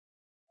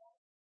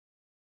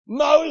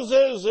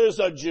 Moses is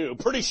a Jew,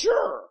 pretty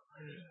sure.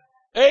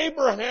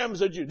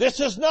 Abraham's a Jew. This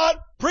is not,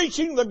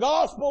 preaching the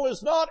gospel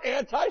is not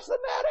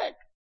anti-Semitic.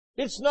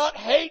 It's not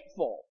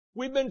hateful.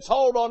 We've been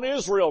told on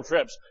Israel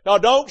trips, now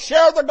don't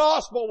share the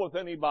gospel with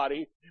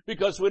anybody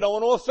because we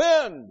don't want to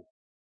offend.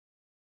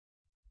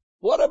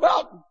 What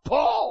about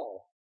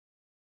Paul?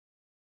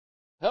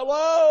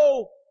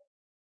 Hello?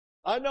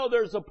 I know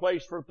there's a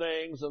place for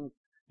things and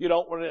you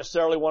don't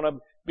necessarily want to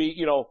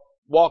be,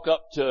 walk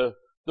up to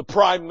the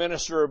prime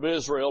minister of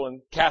Israel and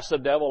cast the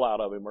devil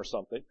out of him or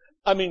something.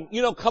 I mean,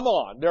 come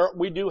on.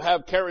 We do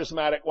have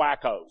charismatic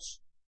wackos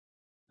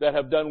that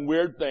have done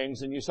weird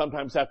things and you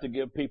sometimes have to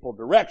give people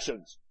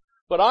directions.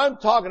 But I'm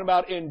talking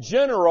about in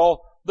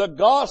general, the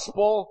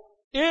gospel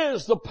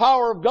is the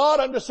power of God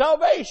unto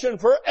salvation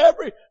for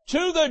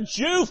to the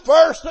Jew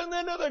first and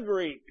then to the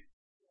Greek.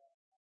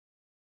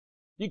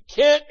 You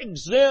can't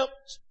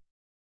exempt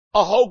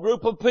a whole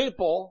group of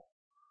people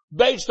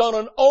based on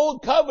an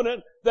old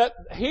covenant that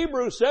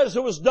Hebrews says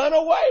it was done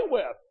away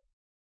with.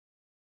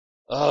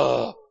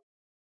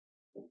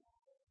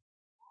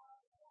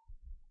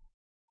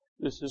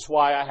 This is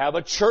why I have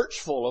a church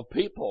full of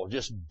people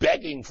just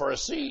begging for a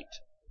seat.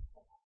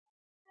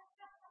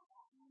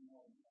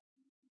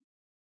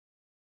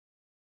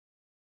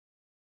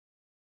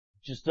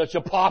 Just such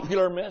a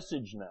popular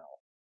message now.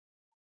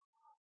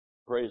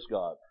 Praise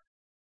God.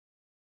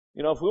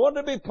 If we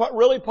wanted to be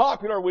really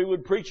popular, we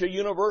would preach a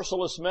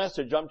universalist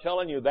message. I'm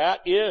telling you, that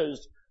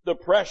is the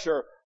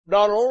pressure,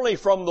 not only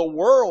from the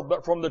world,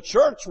 but from the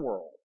church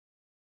world.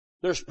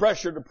 There's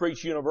pressure to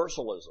preach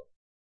universalism.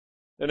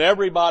 And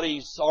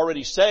everybody's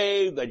already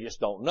saved, they just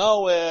don't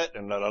know it,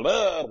 and blah,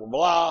 blah, blah,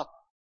 blah.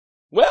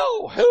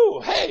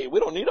 Well, hey, we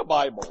don't need a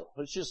Bible.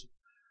 Let's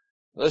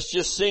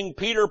just sing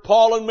Peter,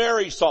 Paul, and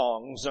Mary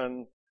songs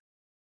and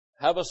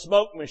have a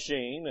smoke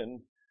machine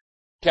and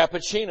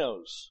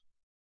cappuccinos.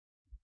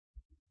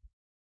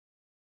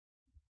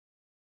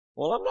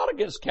 Well, I'm not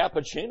against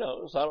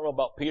cappuccinos. I don't know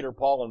about Peter,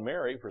 Paul, and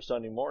Mary for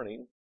Sunday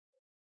morning.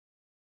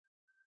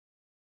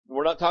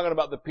 We're not talking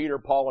about the Peter,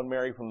 Paul, and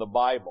Mary from the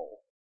Bible.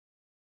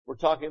 We're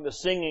talking the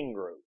singing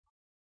group.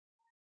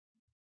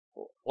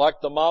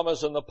 Like the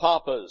mamas and the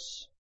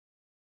papas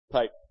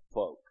type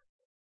folk.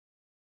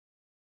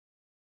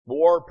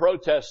 War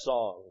protest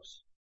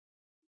songs.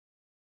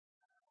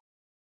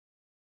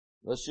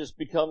 Let's just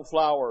become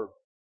flower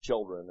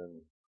children.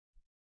 And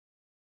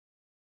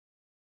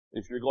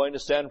if you're going to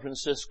San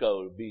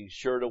Francisco, be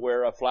sure to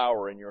wear a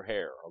flower in your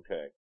hair,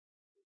 okay?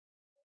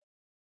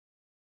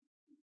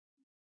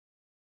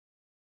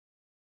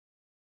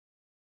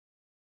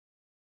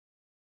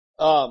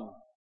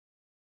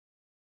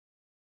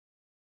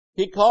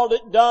 He called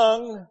it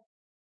dung,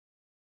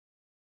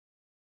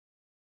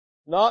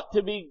 not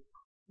to be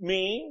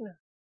mean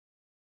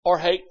or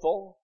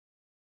hateful.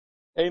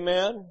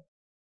 Amen.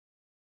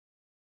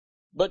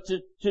 But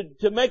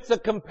to make the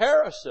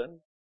comparison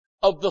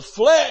of the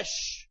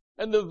flesh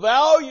and the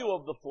value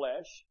of the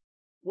flesh,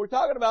 we're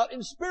talking about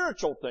in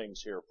spiritual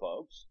things here,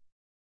 folks.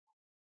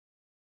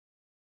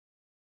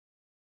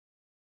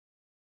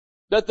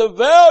 That the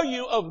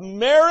value of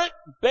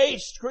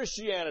merit-based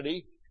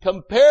Christianity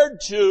compared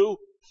to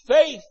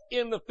faith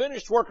in the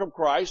finished work of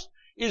Christ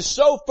is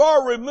so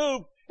far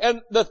removed.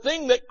 And the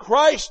thing that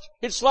Christ,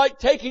 it's like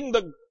taking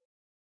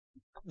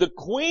the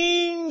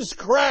queen's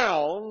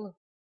crown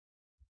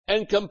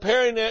and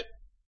comparing it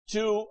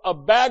to a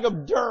bag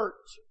of dirt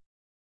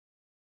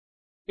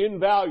in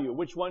value.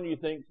 Which one do you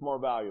think is more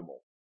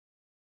valuable?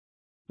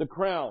 The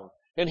crown.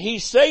 And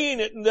he's saying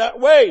it in that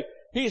way.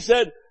 He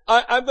said,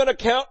 I'm going to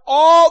count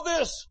all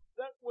this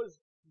that was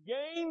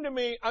gained to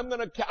me.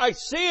 I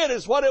see it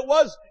as what it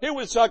was. It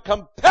was a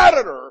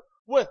competitor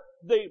with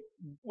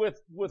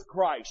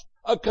Christ.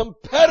 A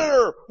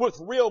competitor with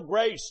real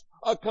grace.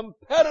 A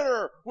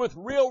competitor with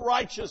real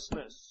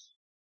righteousness.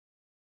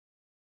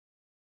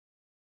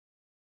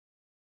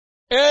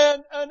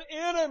 And an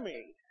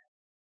enemy.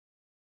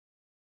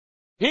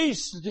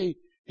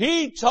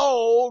 He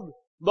told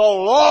the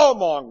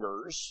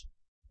lawmongers,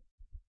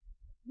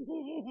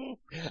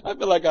 I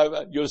feel like I'm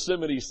at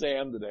Yosemite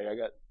Sam today. I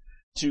got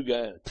two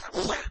guys,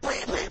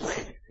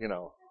 you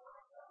know.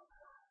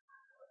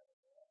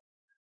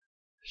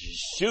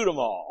 Shoot them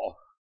all.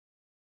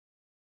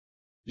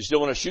 You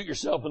still want to shoot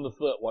yourself in the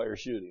foot while you're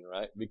shooting,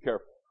 right? Be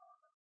careful.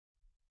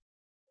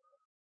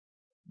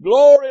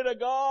 Glory to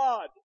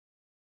God.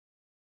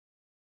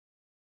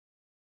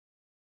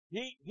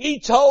 He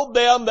told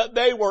them that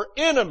they were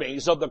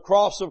enemies of the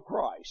cross of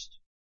Christ.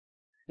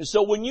 And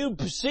so when you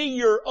see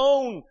your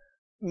own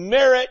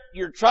merit,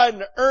 you're trying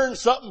to earn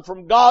something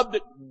from God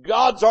that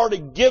God's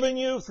already given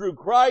you through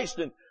Christ,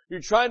 and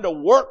you're trying to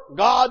work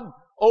God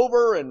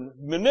over and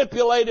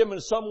manipulate Him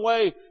in some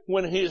way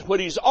when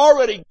He's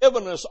already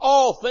given us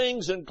all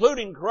things,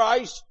 including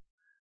Christ,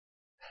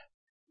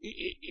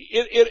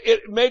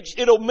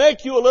 it'll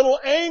make you a little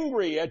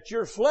angry at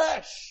your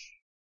flesh.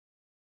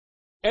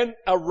 And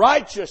a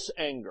righteous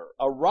anger,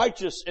 a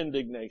righteous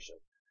indignation.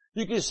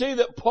 You can see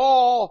that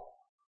Paul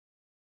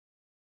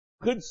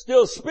could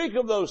still speak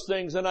of those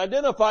things and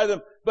identify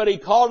them, but he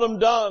called them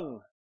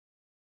dung.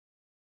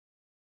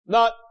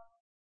 Not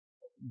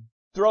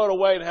throw it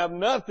away and have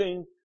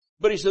nothing,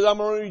 but he says, I'm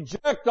going to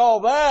reject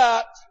all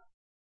that.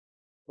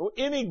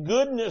 Any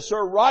goodness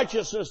or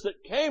righteousness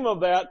that came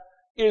of that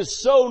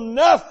is so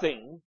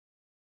nothing.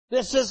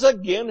 This is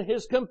again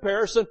his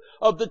comparison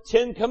of the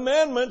 10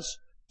 Commandments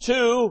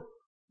to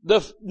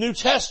the New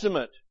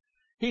Testament.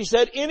 He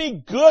said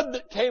any good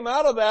that came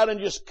out of that and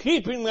just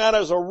keeping that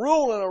as a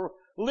rule and a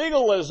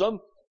legalism,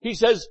 he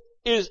says,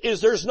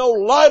 is there's no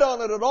light on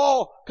it at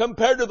all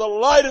compared to the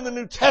light in the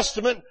New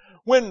Testament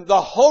when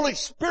the Holy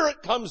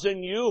Spirit comes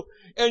in you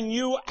and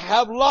you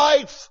have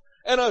life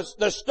and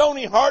the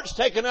stony heart's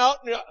taken out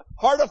and the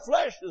heart of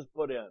flesh is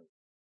put in.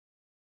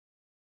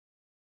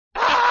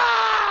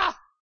 Ah!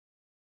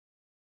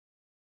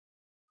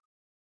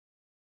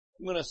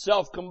 I'm going to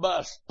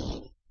self-combust.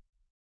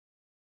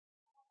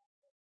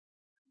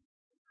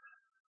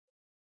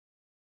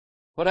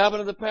 What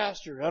happened to the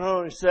pastor? I don't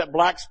know. He saw that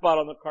black spot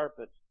on the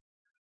carpet.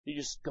 He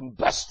just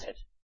combusted.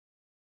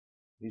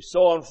 He's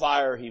so on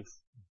fire, he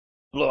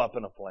blew up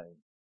in a flame.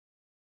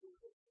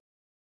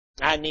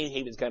 I knew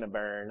he was going to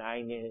burn.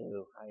 I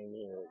knew.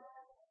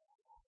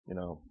 You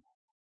know.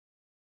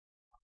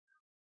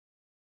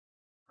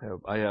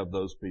 I have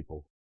those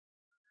people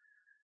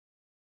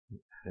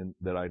and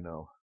that I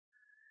know.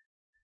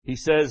 He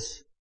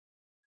says,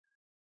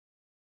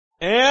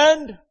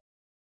 and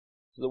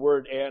the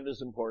word and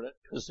is important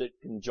because it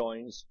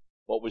conjoins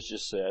what was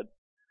just said.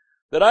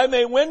 That I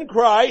may win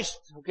Christ.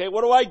 Okay,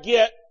 what do I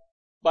get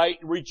by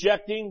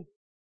rejecting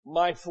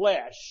my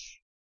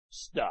flesh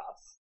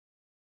stuff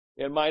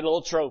and my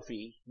little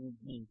trophy?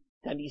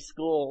 Sunday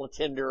school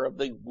attender of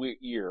the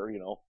year, you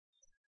know.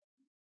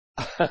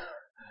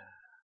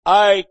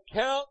 I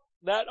count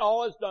that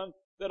all as done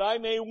that I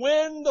may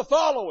win the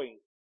following.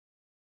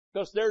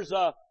 Because there's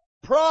a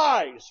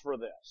prize for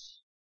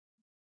this.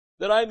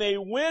 That I may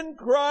win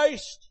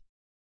Christ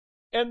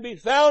and be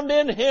found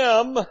in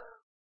Him.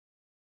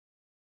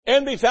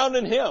 And be found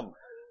in Him.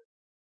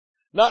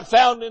 Not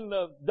found in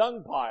the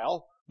dung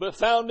pile, but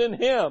found in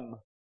Him.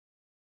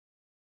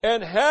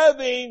 And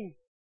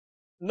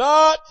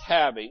not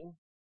having,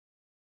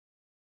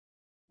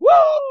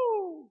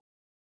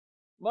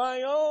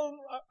 my own,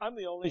 I'm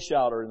the only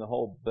shouter in the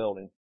whole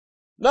building.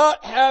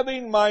 Not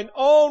having mine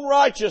own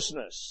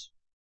righteousness,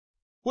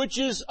 which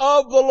is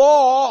of the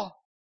law,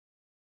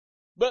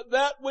 but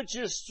that which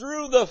is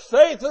through the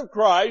faith of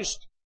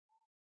Christ,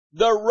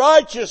 the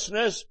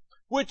righteousness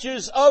which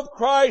is of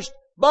Christ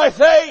by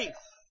faith,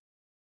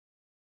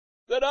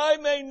 that I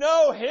may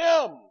know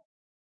Him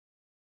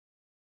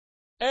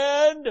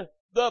and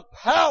the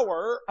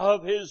power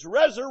of His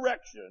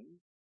resurrection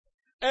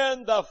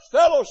and the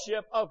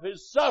fellowship of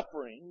His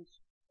sufferings,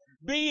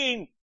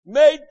 being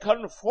made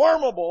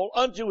conformable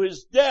unto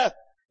His death,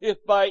 if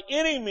by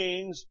any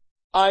means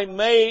I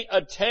may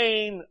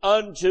attain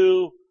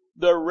unto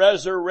the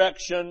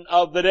resurrection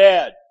of the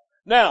dead.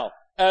 Now,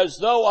 as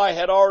though I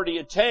had already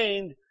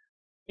attained,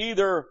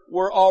 either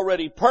were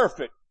already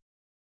perfect.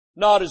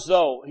 Not as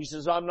though. He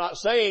says, I'm not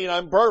saying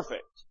I'm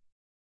perfect.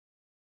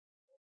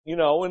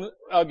 And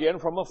again,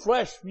 from a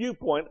flesh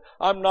viewpoint,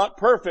 I'm not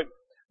perfect,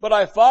 but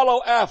I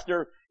follow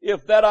after,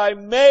 if that I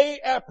may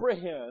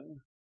apprehend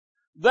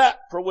that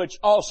for which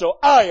also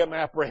I am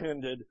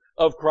apprehended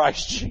of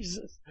Christ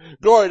Jesus.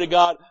 Glory to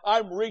God.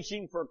 I'm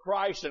reaching for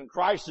Christ and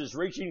Christ is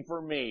reaching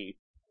for me.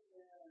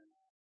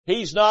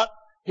 He's not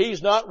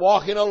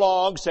walking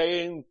along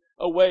saying,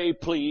 away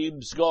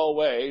plebes, go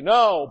away.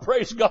 No,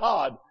 praise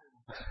God.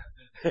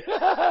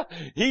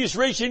 He's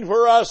reaching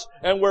for us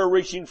and we're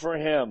reaching for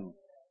Him.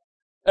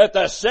 At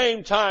the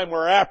same time,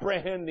 we're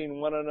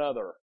apprehending one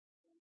another.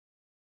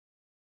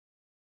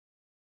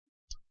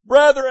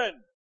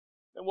 Brethren,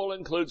 and we'll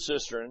include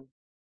sisterin,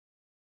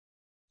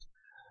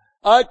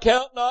 I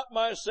count not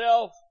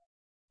myself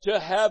to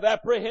have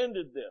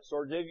apprehended this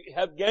or to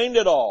have gained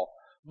it all,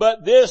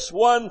 but this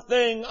one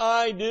thing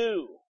I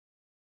do,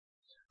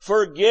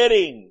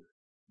 forgetting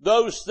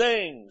those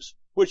things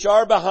which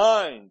are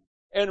behind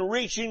and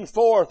reaching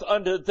forth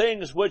unto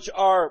things which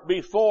are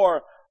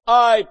before,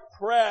 I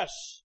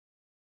press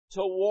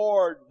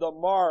toward the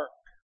mark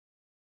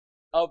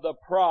of the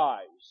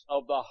prize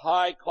of the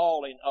high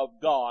calling of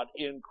God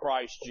in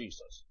Christ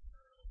Jesus.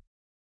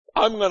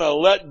 I'm going to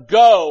let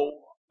go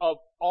of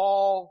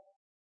all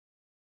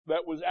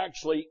that was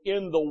actually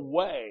in the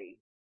way.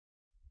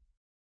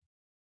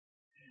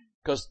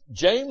 Because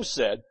James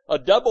said, a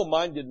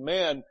double-minded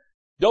man,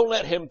 don't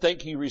let him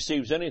think he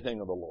receives anything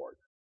of the Lord.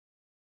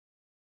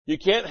 You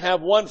can't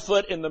have one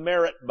foot in the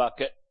merit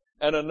bucket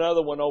and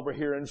another one over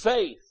here in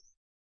faith.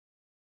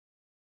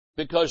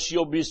 Because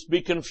you'll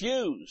be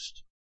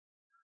confused.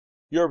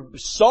 Your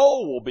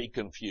soul will be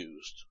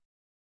confused.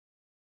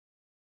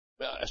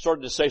 I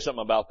started to say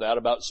something about that,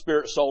 about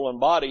spirit, soul, and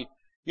body.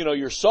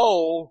 Your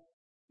soul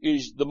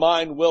is the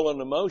mind, will,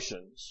 and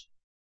emotions.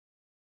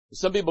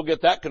 Some people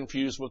get that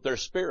confused with their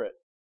spirit.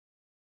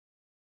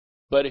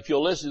 But if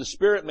you'll listen, the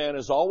spirit man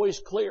is always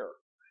clear.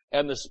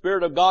 And the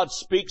Spirit of God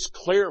speaks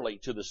clearly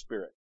to the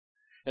spirit.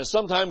 And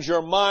sometimes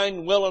your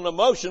mind, will, and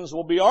emotions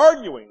will be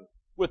arguing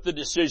with the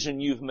decision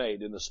you've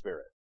made in the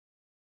spirit.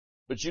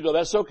 But you go,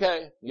 that's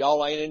okay.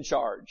 Y'all ain't in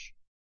charge.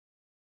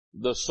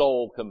 The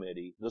soul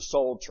committee, the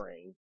soul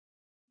train.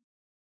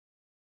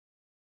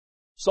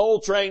 Soul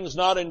train's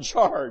not in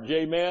charge,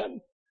 amen?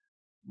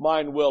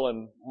 Mind, will,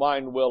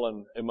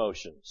 and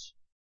emotions.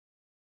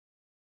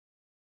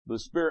 The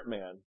spirit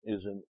man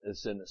is in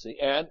ascendancy.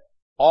 And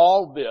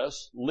all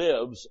this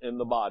lives in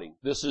the body.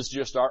 This is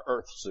just our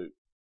earth suit.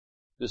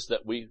 This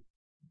that we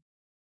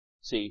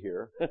see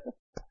here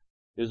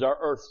is our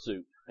earth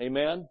suit.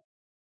 Amen?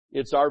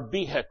 It's our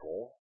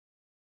vehicle.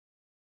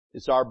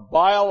 It's our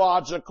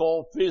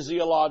biological,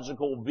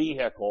 physiological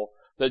vehicle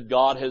that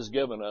God has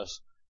given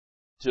us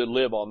to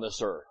live on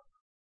this earth.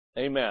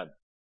 Amen.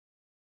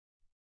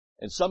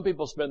 And some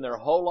people spend their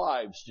whole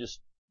lives just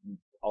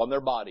on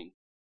their body.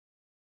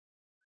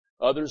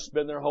 Others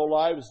spend their whole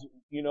lives,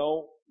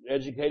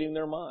 educating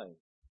their mind.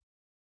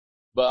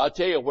 But I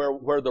tell you,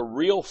 where the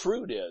real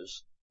fruit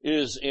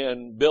is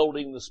in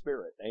building the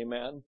spirit.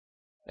 Amen.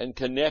 And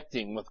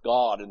connecting with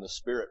God in the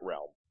spirit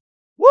realm.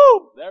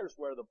 Woo! There's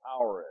where the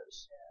power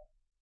is.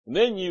 And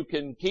then you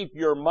can keep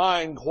your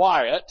mind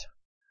quiet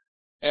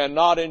and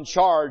not in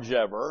charge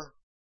ever.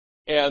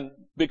 And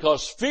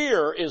because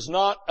fear is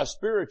not a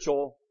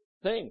spiritual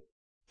thing.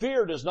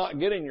 Fear does not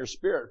get in your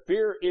spirit.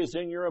 Fear is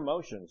in your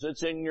emotions.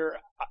 It's in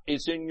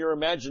your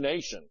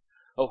imagination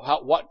of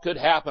what could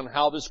happen,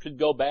 how this could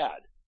go bad.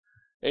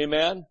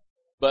 Amen?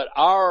 But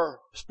our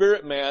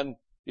spirit man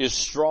is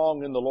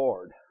strong in the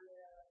Lord.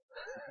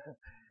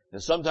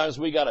 And sometimes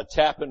we gotta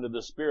tap into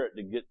the Spirit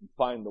to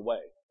find the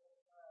way.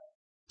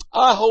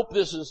 I hope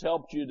this has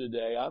helped you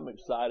today. I'm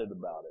excited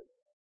about it.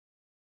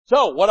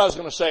 So, what I was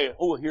gonna say,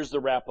 here's the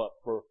wrap up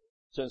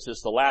since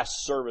it's the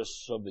last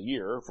service of the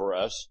year for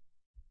us.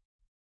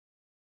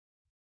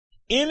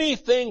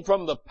 Anything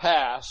from the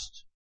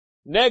past,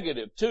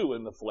 negative too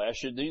in the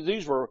flesh,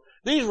 these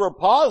were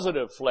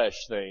positive flesh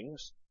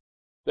things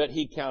that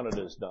He counted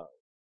as dung.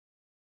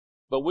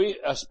 But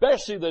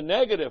especially the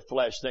negative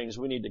flesh things,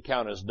 we need to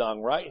count as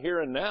dung right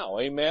here and now.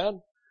 Amen?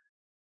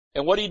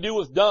 And what do you do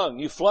with dung?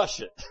 You flush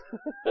it.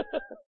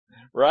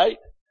 Right?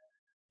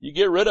 You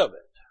get rid of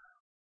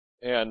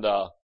it. And,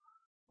 or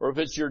if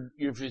it's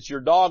your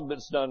dog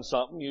that's done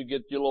something, you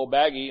get your little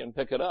baggie and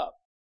pick it up.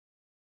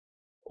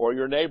 Or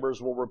your neighbors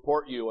will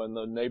report you on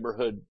the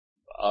neighborhood,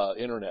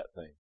 internet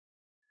thing.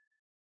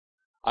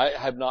 I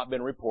have not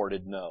been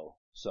reported, no.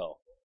 So,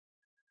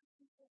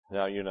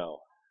 now you know.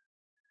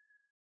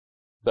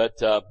 But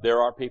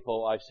there are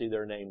people, I see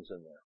their names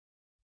in there.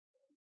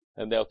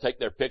 And they'll take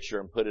their picture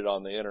and put it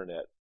on the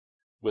internet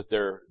with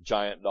their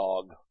giant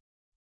dog.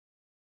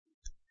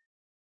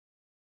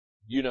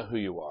 You know who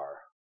you are.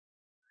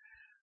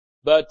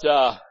 But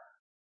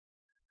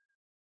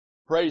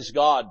praise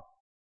God,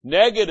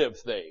 negative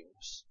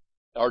things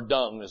are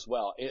dung as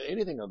well.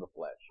 Anything of the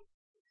flesh.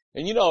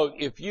 And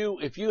if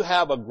you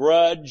have a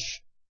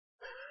grudge,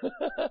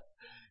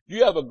 if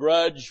you have a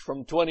grudge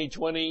from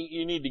 2020,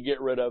 you need to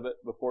get rid of it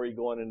before you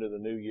go on into the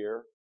new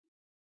year.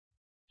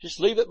 Just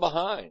leave it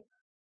behind.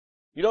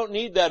 You don't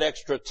need that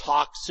extra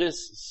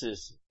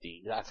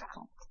toxicity.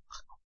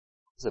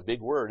 It's a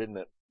big word, isn't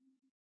it?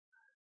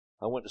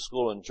 I went to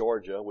school in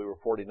Georgia. We were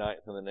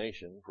 49th in the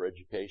nation for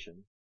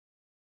education.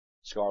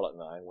 Scarlett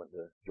and I went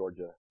to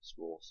Georgia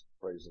schools.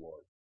 Praise the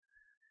Lord.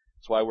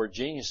 That's why we're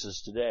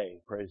geniuses today.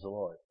 Praise the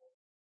Lord.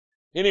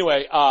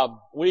 Anyway,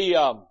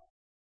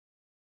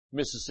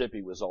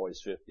 Mississippi was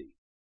always 50.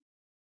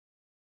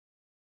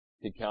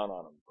 You can count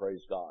on them.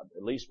 Praise God.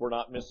 At least we're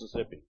not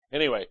Mississippi.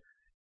 Anyway,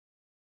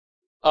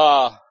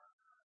 we're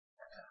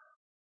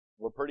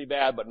pretty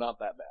bad, but not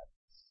that bad.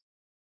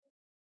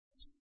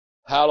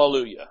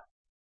 Hallelujah.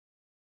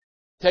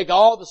 Take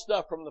all the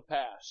stuff from the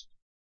past.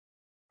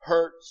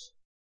 Hurts,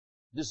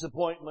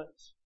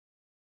 disappointments.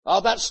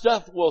 All that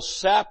stuff will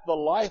sap the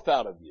life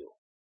out of you.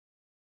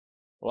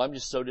 Well, I'm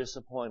just so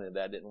disappointed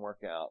that didn't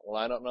work out. Well,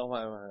 I don't know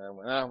why.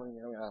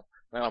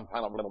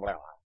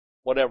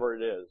 Whatever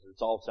it is,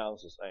 it all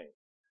sounds the same.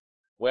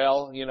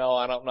 Well,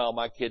 I don't know.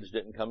 My kids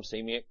didn't come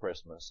see me at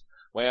Christmas.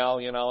 Well,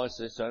 it's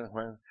this.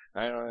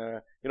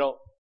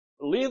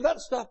 Leave that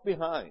stuff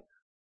behind.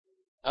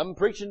 I'm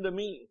preaching to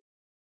me.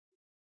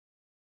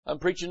 I'm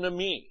preaching to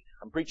me.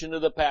 I'm preaching to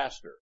the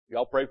pastor.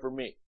 Y'all pray for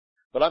me.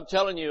 But I'm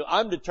telling you,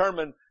 I'm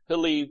determined to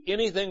leave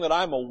anything that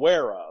I'm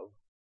aware of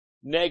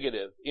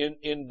negative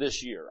in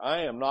this year.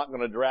 I am not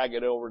going to drag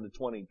it over to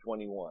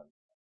 2021.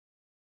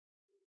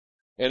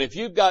 And if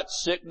you've got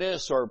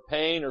sickness or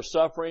pain or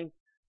suffering,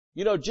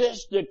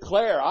 just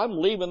declare, I'm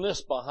leaving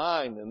this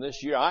behind in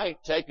this year. I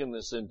ain't taking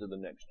this into the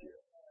next year.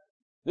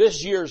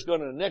 Next year's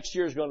going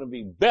to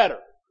be better.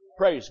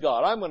 Praise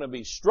God. I'm going to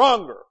be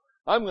stronger.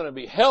 I'm going to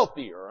be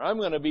healthier. I'm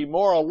going to be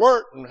more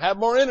alert and have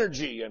more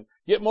energy and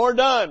get more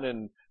done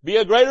and be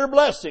a greater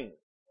blessing.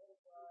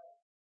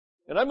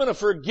 And I'm going to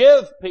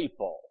forgive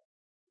people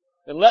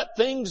and let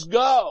things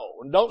go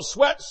and don't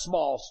sweat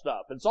small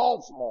stuff. It's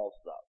all small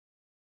stuff.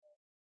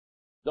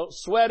 Don't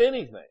sweat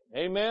anything.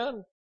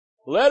 Amen.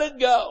 Let it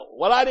go.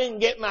 Well, I didn't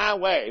get my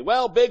way.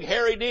 Well, big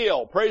hairy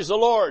deal. Praise the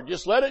Lord.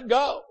 Just let it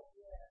go.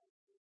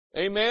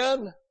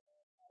 Amen.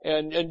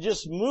 And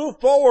just move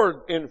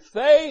forward in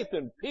faith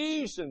and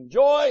peace and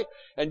joy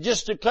and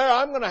just declare,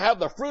 I'm going to have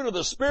the fruit of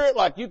the Spirit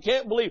like you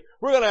can't believe.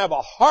 We're going to have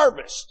a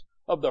harvest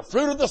of the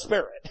fruit of the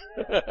Spirit.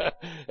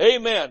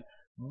 Amen.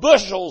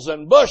 Bushels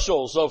and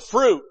bushels of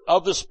fruit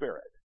of the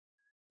Spirit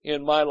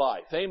in my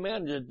life.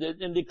 Amen.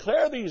 And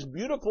declare these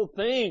beautiful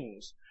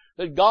things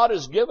that God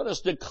has given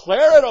us.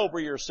 Declare it over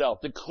yourself.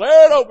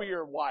 Declare it over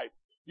your wife,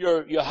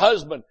 your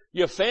husband,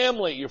 your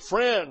family, your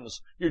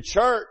friends, your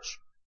church.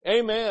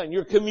 Amen.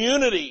 Your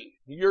community,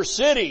 your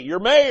city, your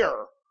mayor,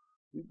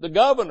 the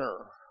governor.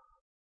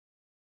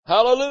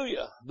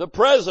 Hallelujah. The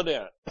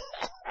president.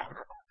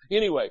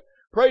 Anyway,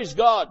 praise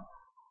God.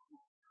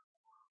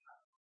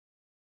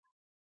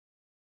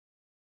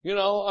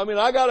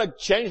 I gotta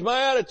change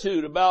my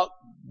attitude about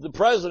the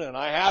president.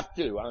 I have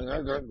to.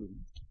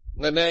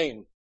 The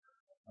name.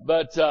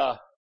 But,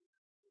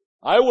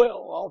 I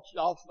will.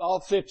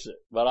 I'll fix it.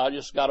 But I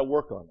just gotta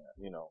work on that,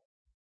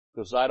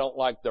 because I don't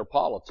like their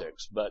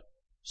politics. But,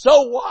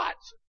 so what?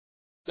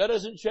 That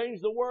doesn't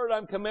change the word.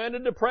 I'm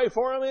commanded to pray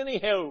for him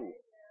anyhow.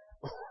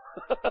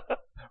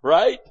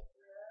 Right?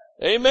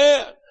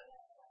 Amen.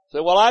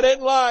 So, well, I don't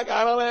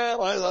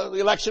know, the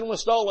election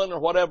was stolen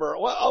or whatever.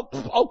 Well,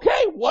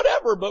 okay,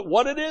 whatever, but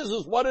what it is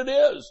what it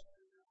is.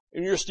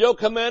 And you're still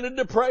commanded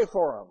to pray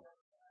for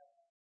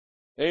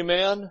them.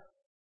 Amen.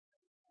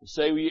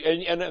 Say,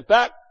 and in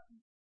fact,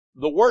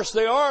 the worse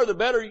they are,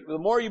 the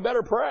more you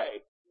better pray.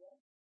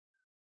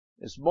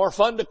 It's more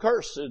fun to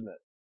curse, isn't it?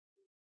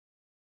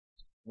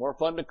 More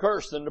fun to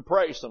curse than to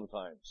pray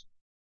sometimes.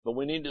 But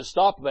we need to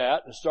stop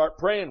that and start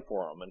praying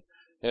for them.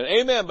 And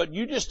amen. But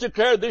you just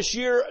declare this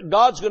year,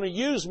 God's going to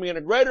use me in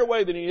a greater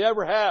way than He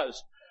ever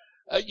has.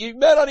 You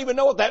may not even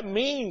know what that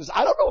means.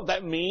 I don't know what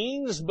that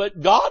means,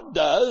 but God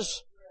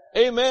does.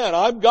 Amen.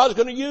 God's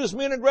going to use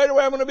me in a greater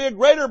way. I'm going to be a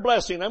greater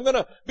blessing. I'm going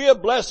to be a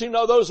blessing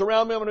to those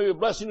around me. I'm going to be a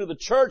blessing to the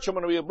church. I'm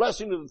going to be a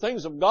blessing to the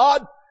things of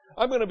God.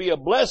 I'm going to be a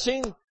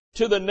blessing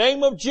to the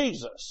name of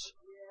Jesus.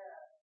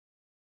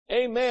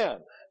 Amen.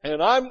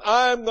 And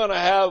I'm going to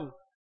have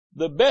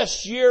the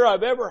best year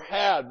I've ever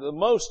had. The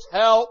most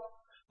health,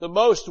 the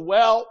most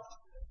wealth,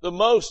 the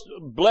most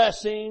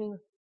blessing.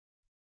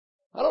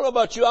 I don't know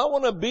about you. I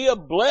want to be a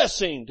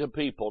blessing to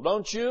people,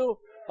 don't you?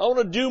 I want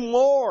to do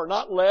more,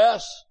 not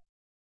less.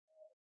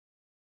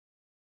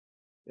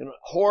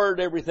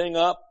 Hoard everything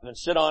up and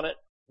sit on it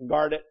and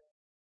guard it.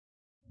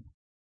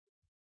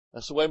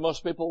 That's the way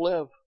most people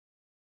live.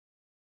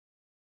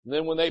 And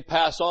then when they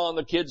pass on,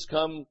 the kids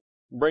come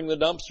bring the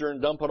dumpster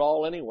and dump it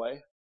all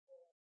anyway.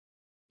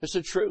 It's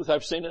the truth.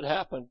 I've seen it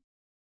happen.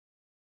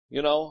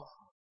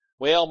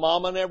 Well,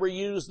 Mama never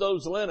used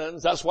those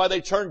linens. That's why they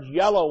turned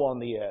yellow on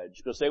the edge,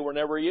 because they were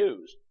never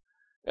used.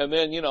 And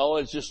then,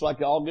 it's just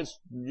like it all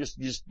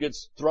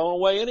gets thrown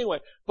away anyway.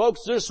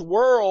 Folks, this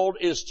world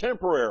is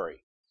temporary.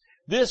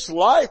 This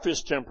life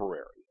is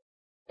temporary.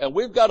 And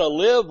we've got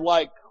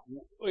to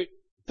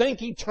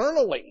think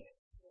eternally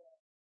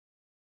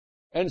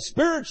and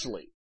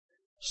spiritually.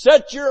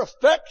 Set your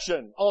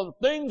affection on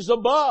things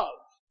above,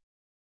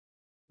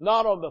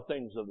 not on the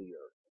things of the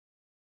earth.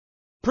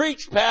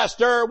 Preach,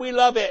 Pastor, we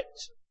love it.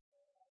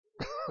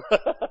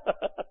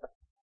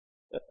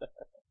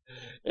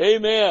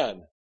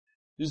 Amen.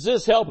 Is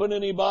this helping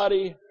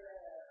anybody?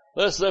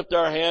 Let's lift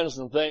our hands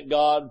and thank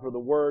God for the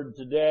word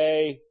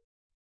today.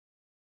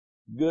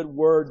 Good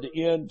word to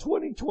end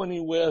 2020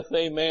 with.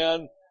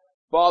 Amen.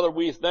 Father,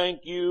 we thank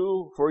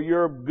you for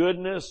your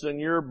goodness and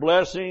your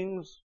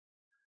blessings.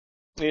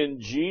 In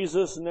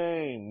Jesus'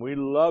 name, we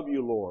love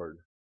you, Lord.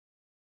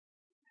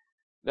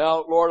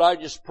 Now, Lord, I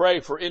just pray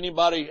for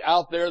anybody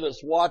out there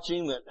that's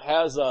watching that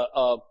has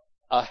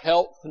a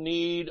health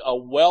need, a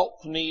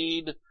wealth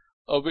need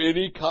of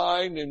any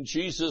kind. In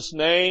Jesus'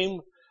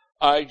 name,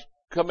 I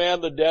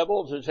command the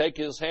devil to take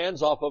his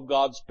hands off of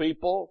God's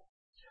people.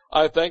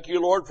 I thank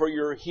you, Lord, for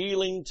your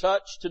healing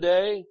touch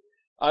today.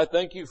 I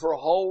thank you for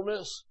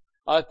wholeness.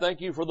 I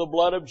thank you for the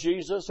blood of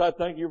Jesus. I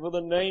thank you for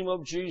the name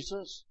of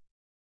Jesus.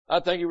 I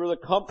thank you for the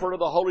comfort of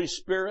the Holy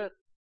Spirit.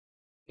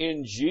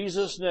 In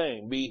Jesus'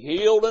 name, be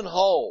healed and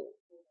whole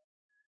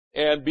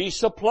and be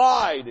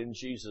supplied in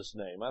Jesus'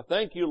 name. I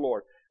thank you,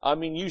 Lord. I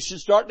mean, you should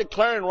start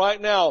declaring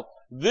right now,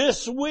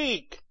 this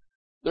week,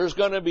 there's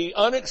going to be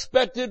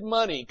unexpected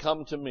money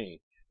come to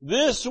me.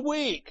 This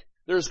week,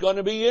 there's going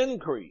to be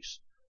increase.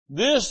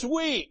 This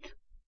week,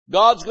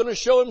 God's going to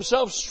show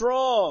himself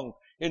strong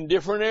in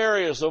different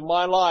areas of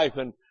my life,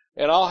 and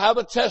I'll have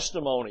a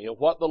testimony of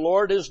what the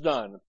Lord has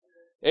done.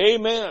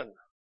 Amen.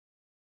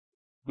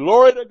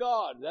 Glory to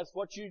God. That's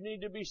what you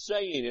need to be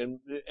saying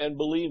and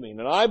believing.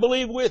 And I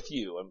believe with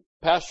you. And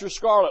Pastor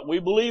Scarlett, we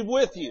believe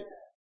with you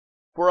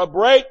for a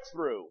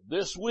breakthrough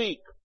this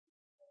week.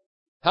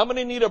 How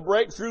many need a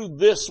breakthrough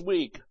this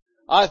week?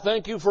 I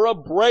thank you for a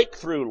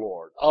breakthrough,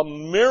 Lord. A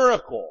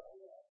miracle.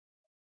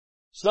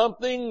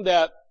 Something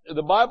that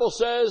the Bible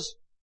says,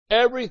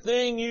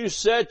 everything you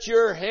set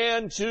your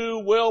hand to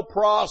will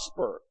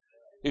prosper.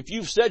 If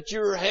you've set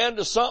your hand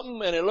to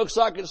something and it looks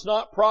like it's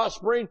not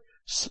prospering,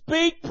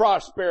 speak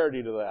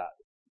prosperity to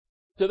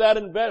that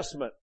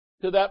investment,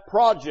 to that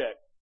project,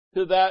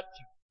 to that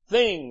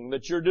thing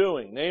that you're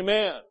doing.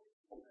 Amen.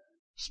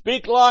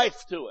 Speak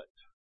life to it.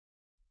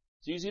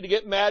 It's easy to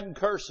get mad and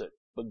curse it,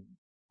 but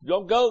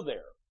don't go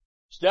there.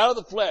 Stay out of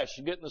the flesh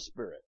and get in the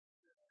Spirit.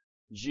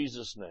 In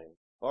Jesus' name.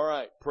 All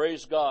right.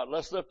 Praise God.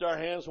 Let's lift our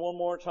hands one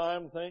more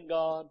time. Thank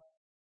God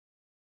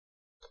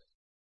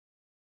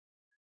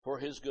for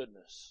his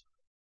goodness.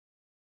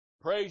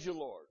 Praise you,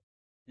 Lord.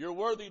 You're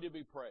worthy to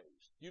be praised.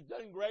 You've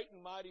done great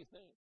and mighty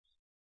things.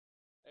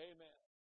 Amen.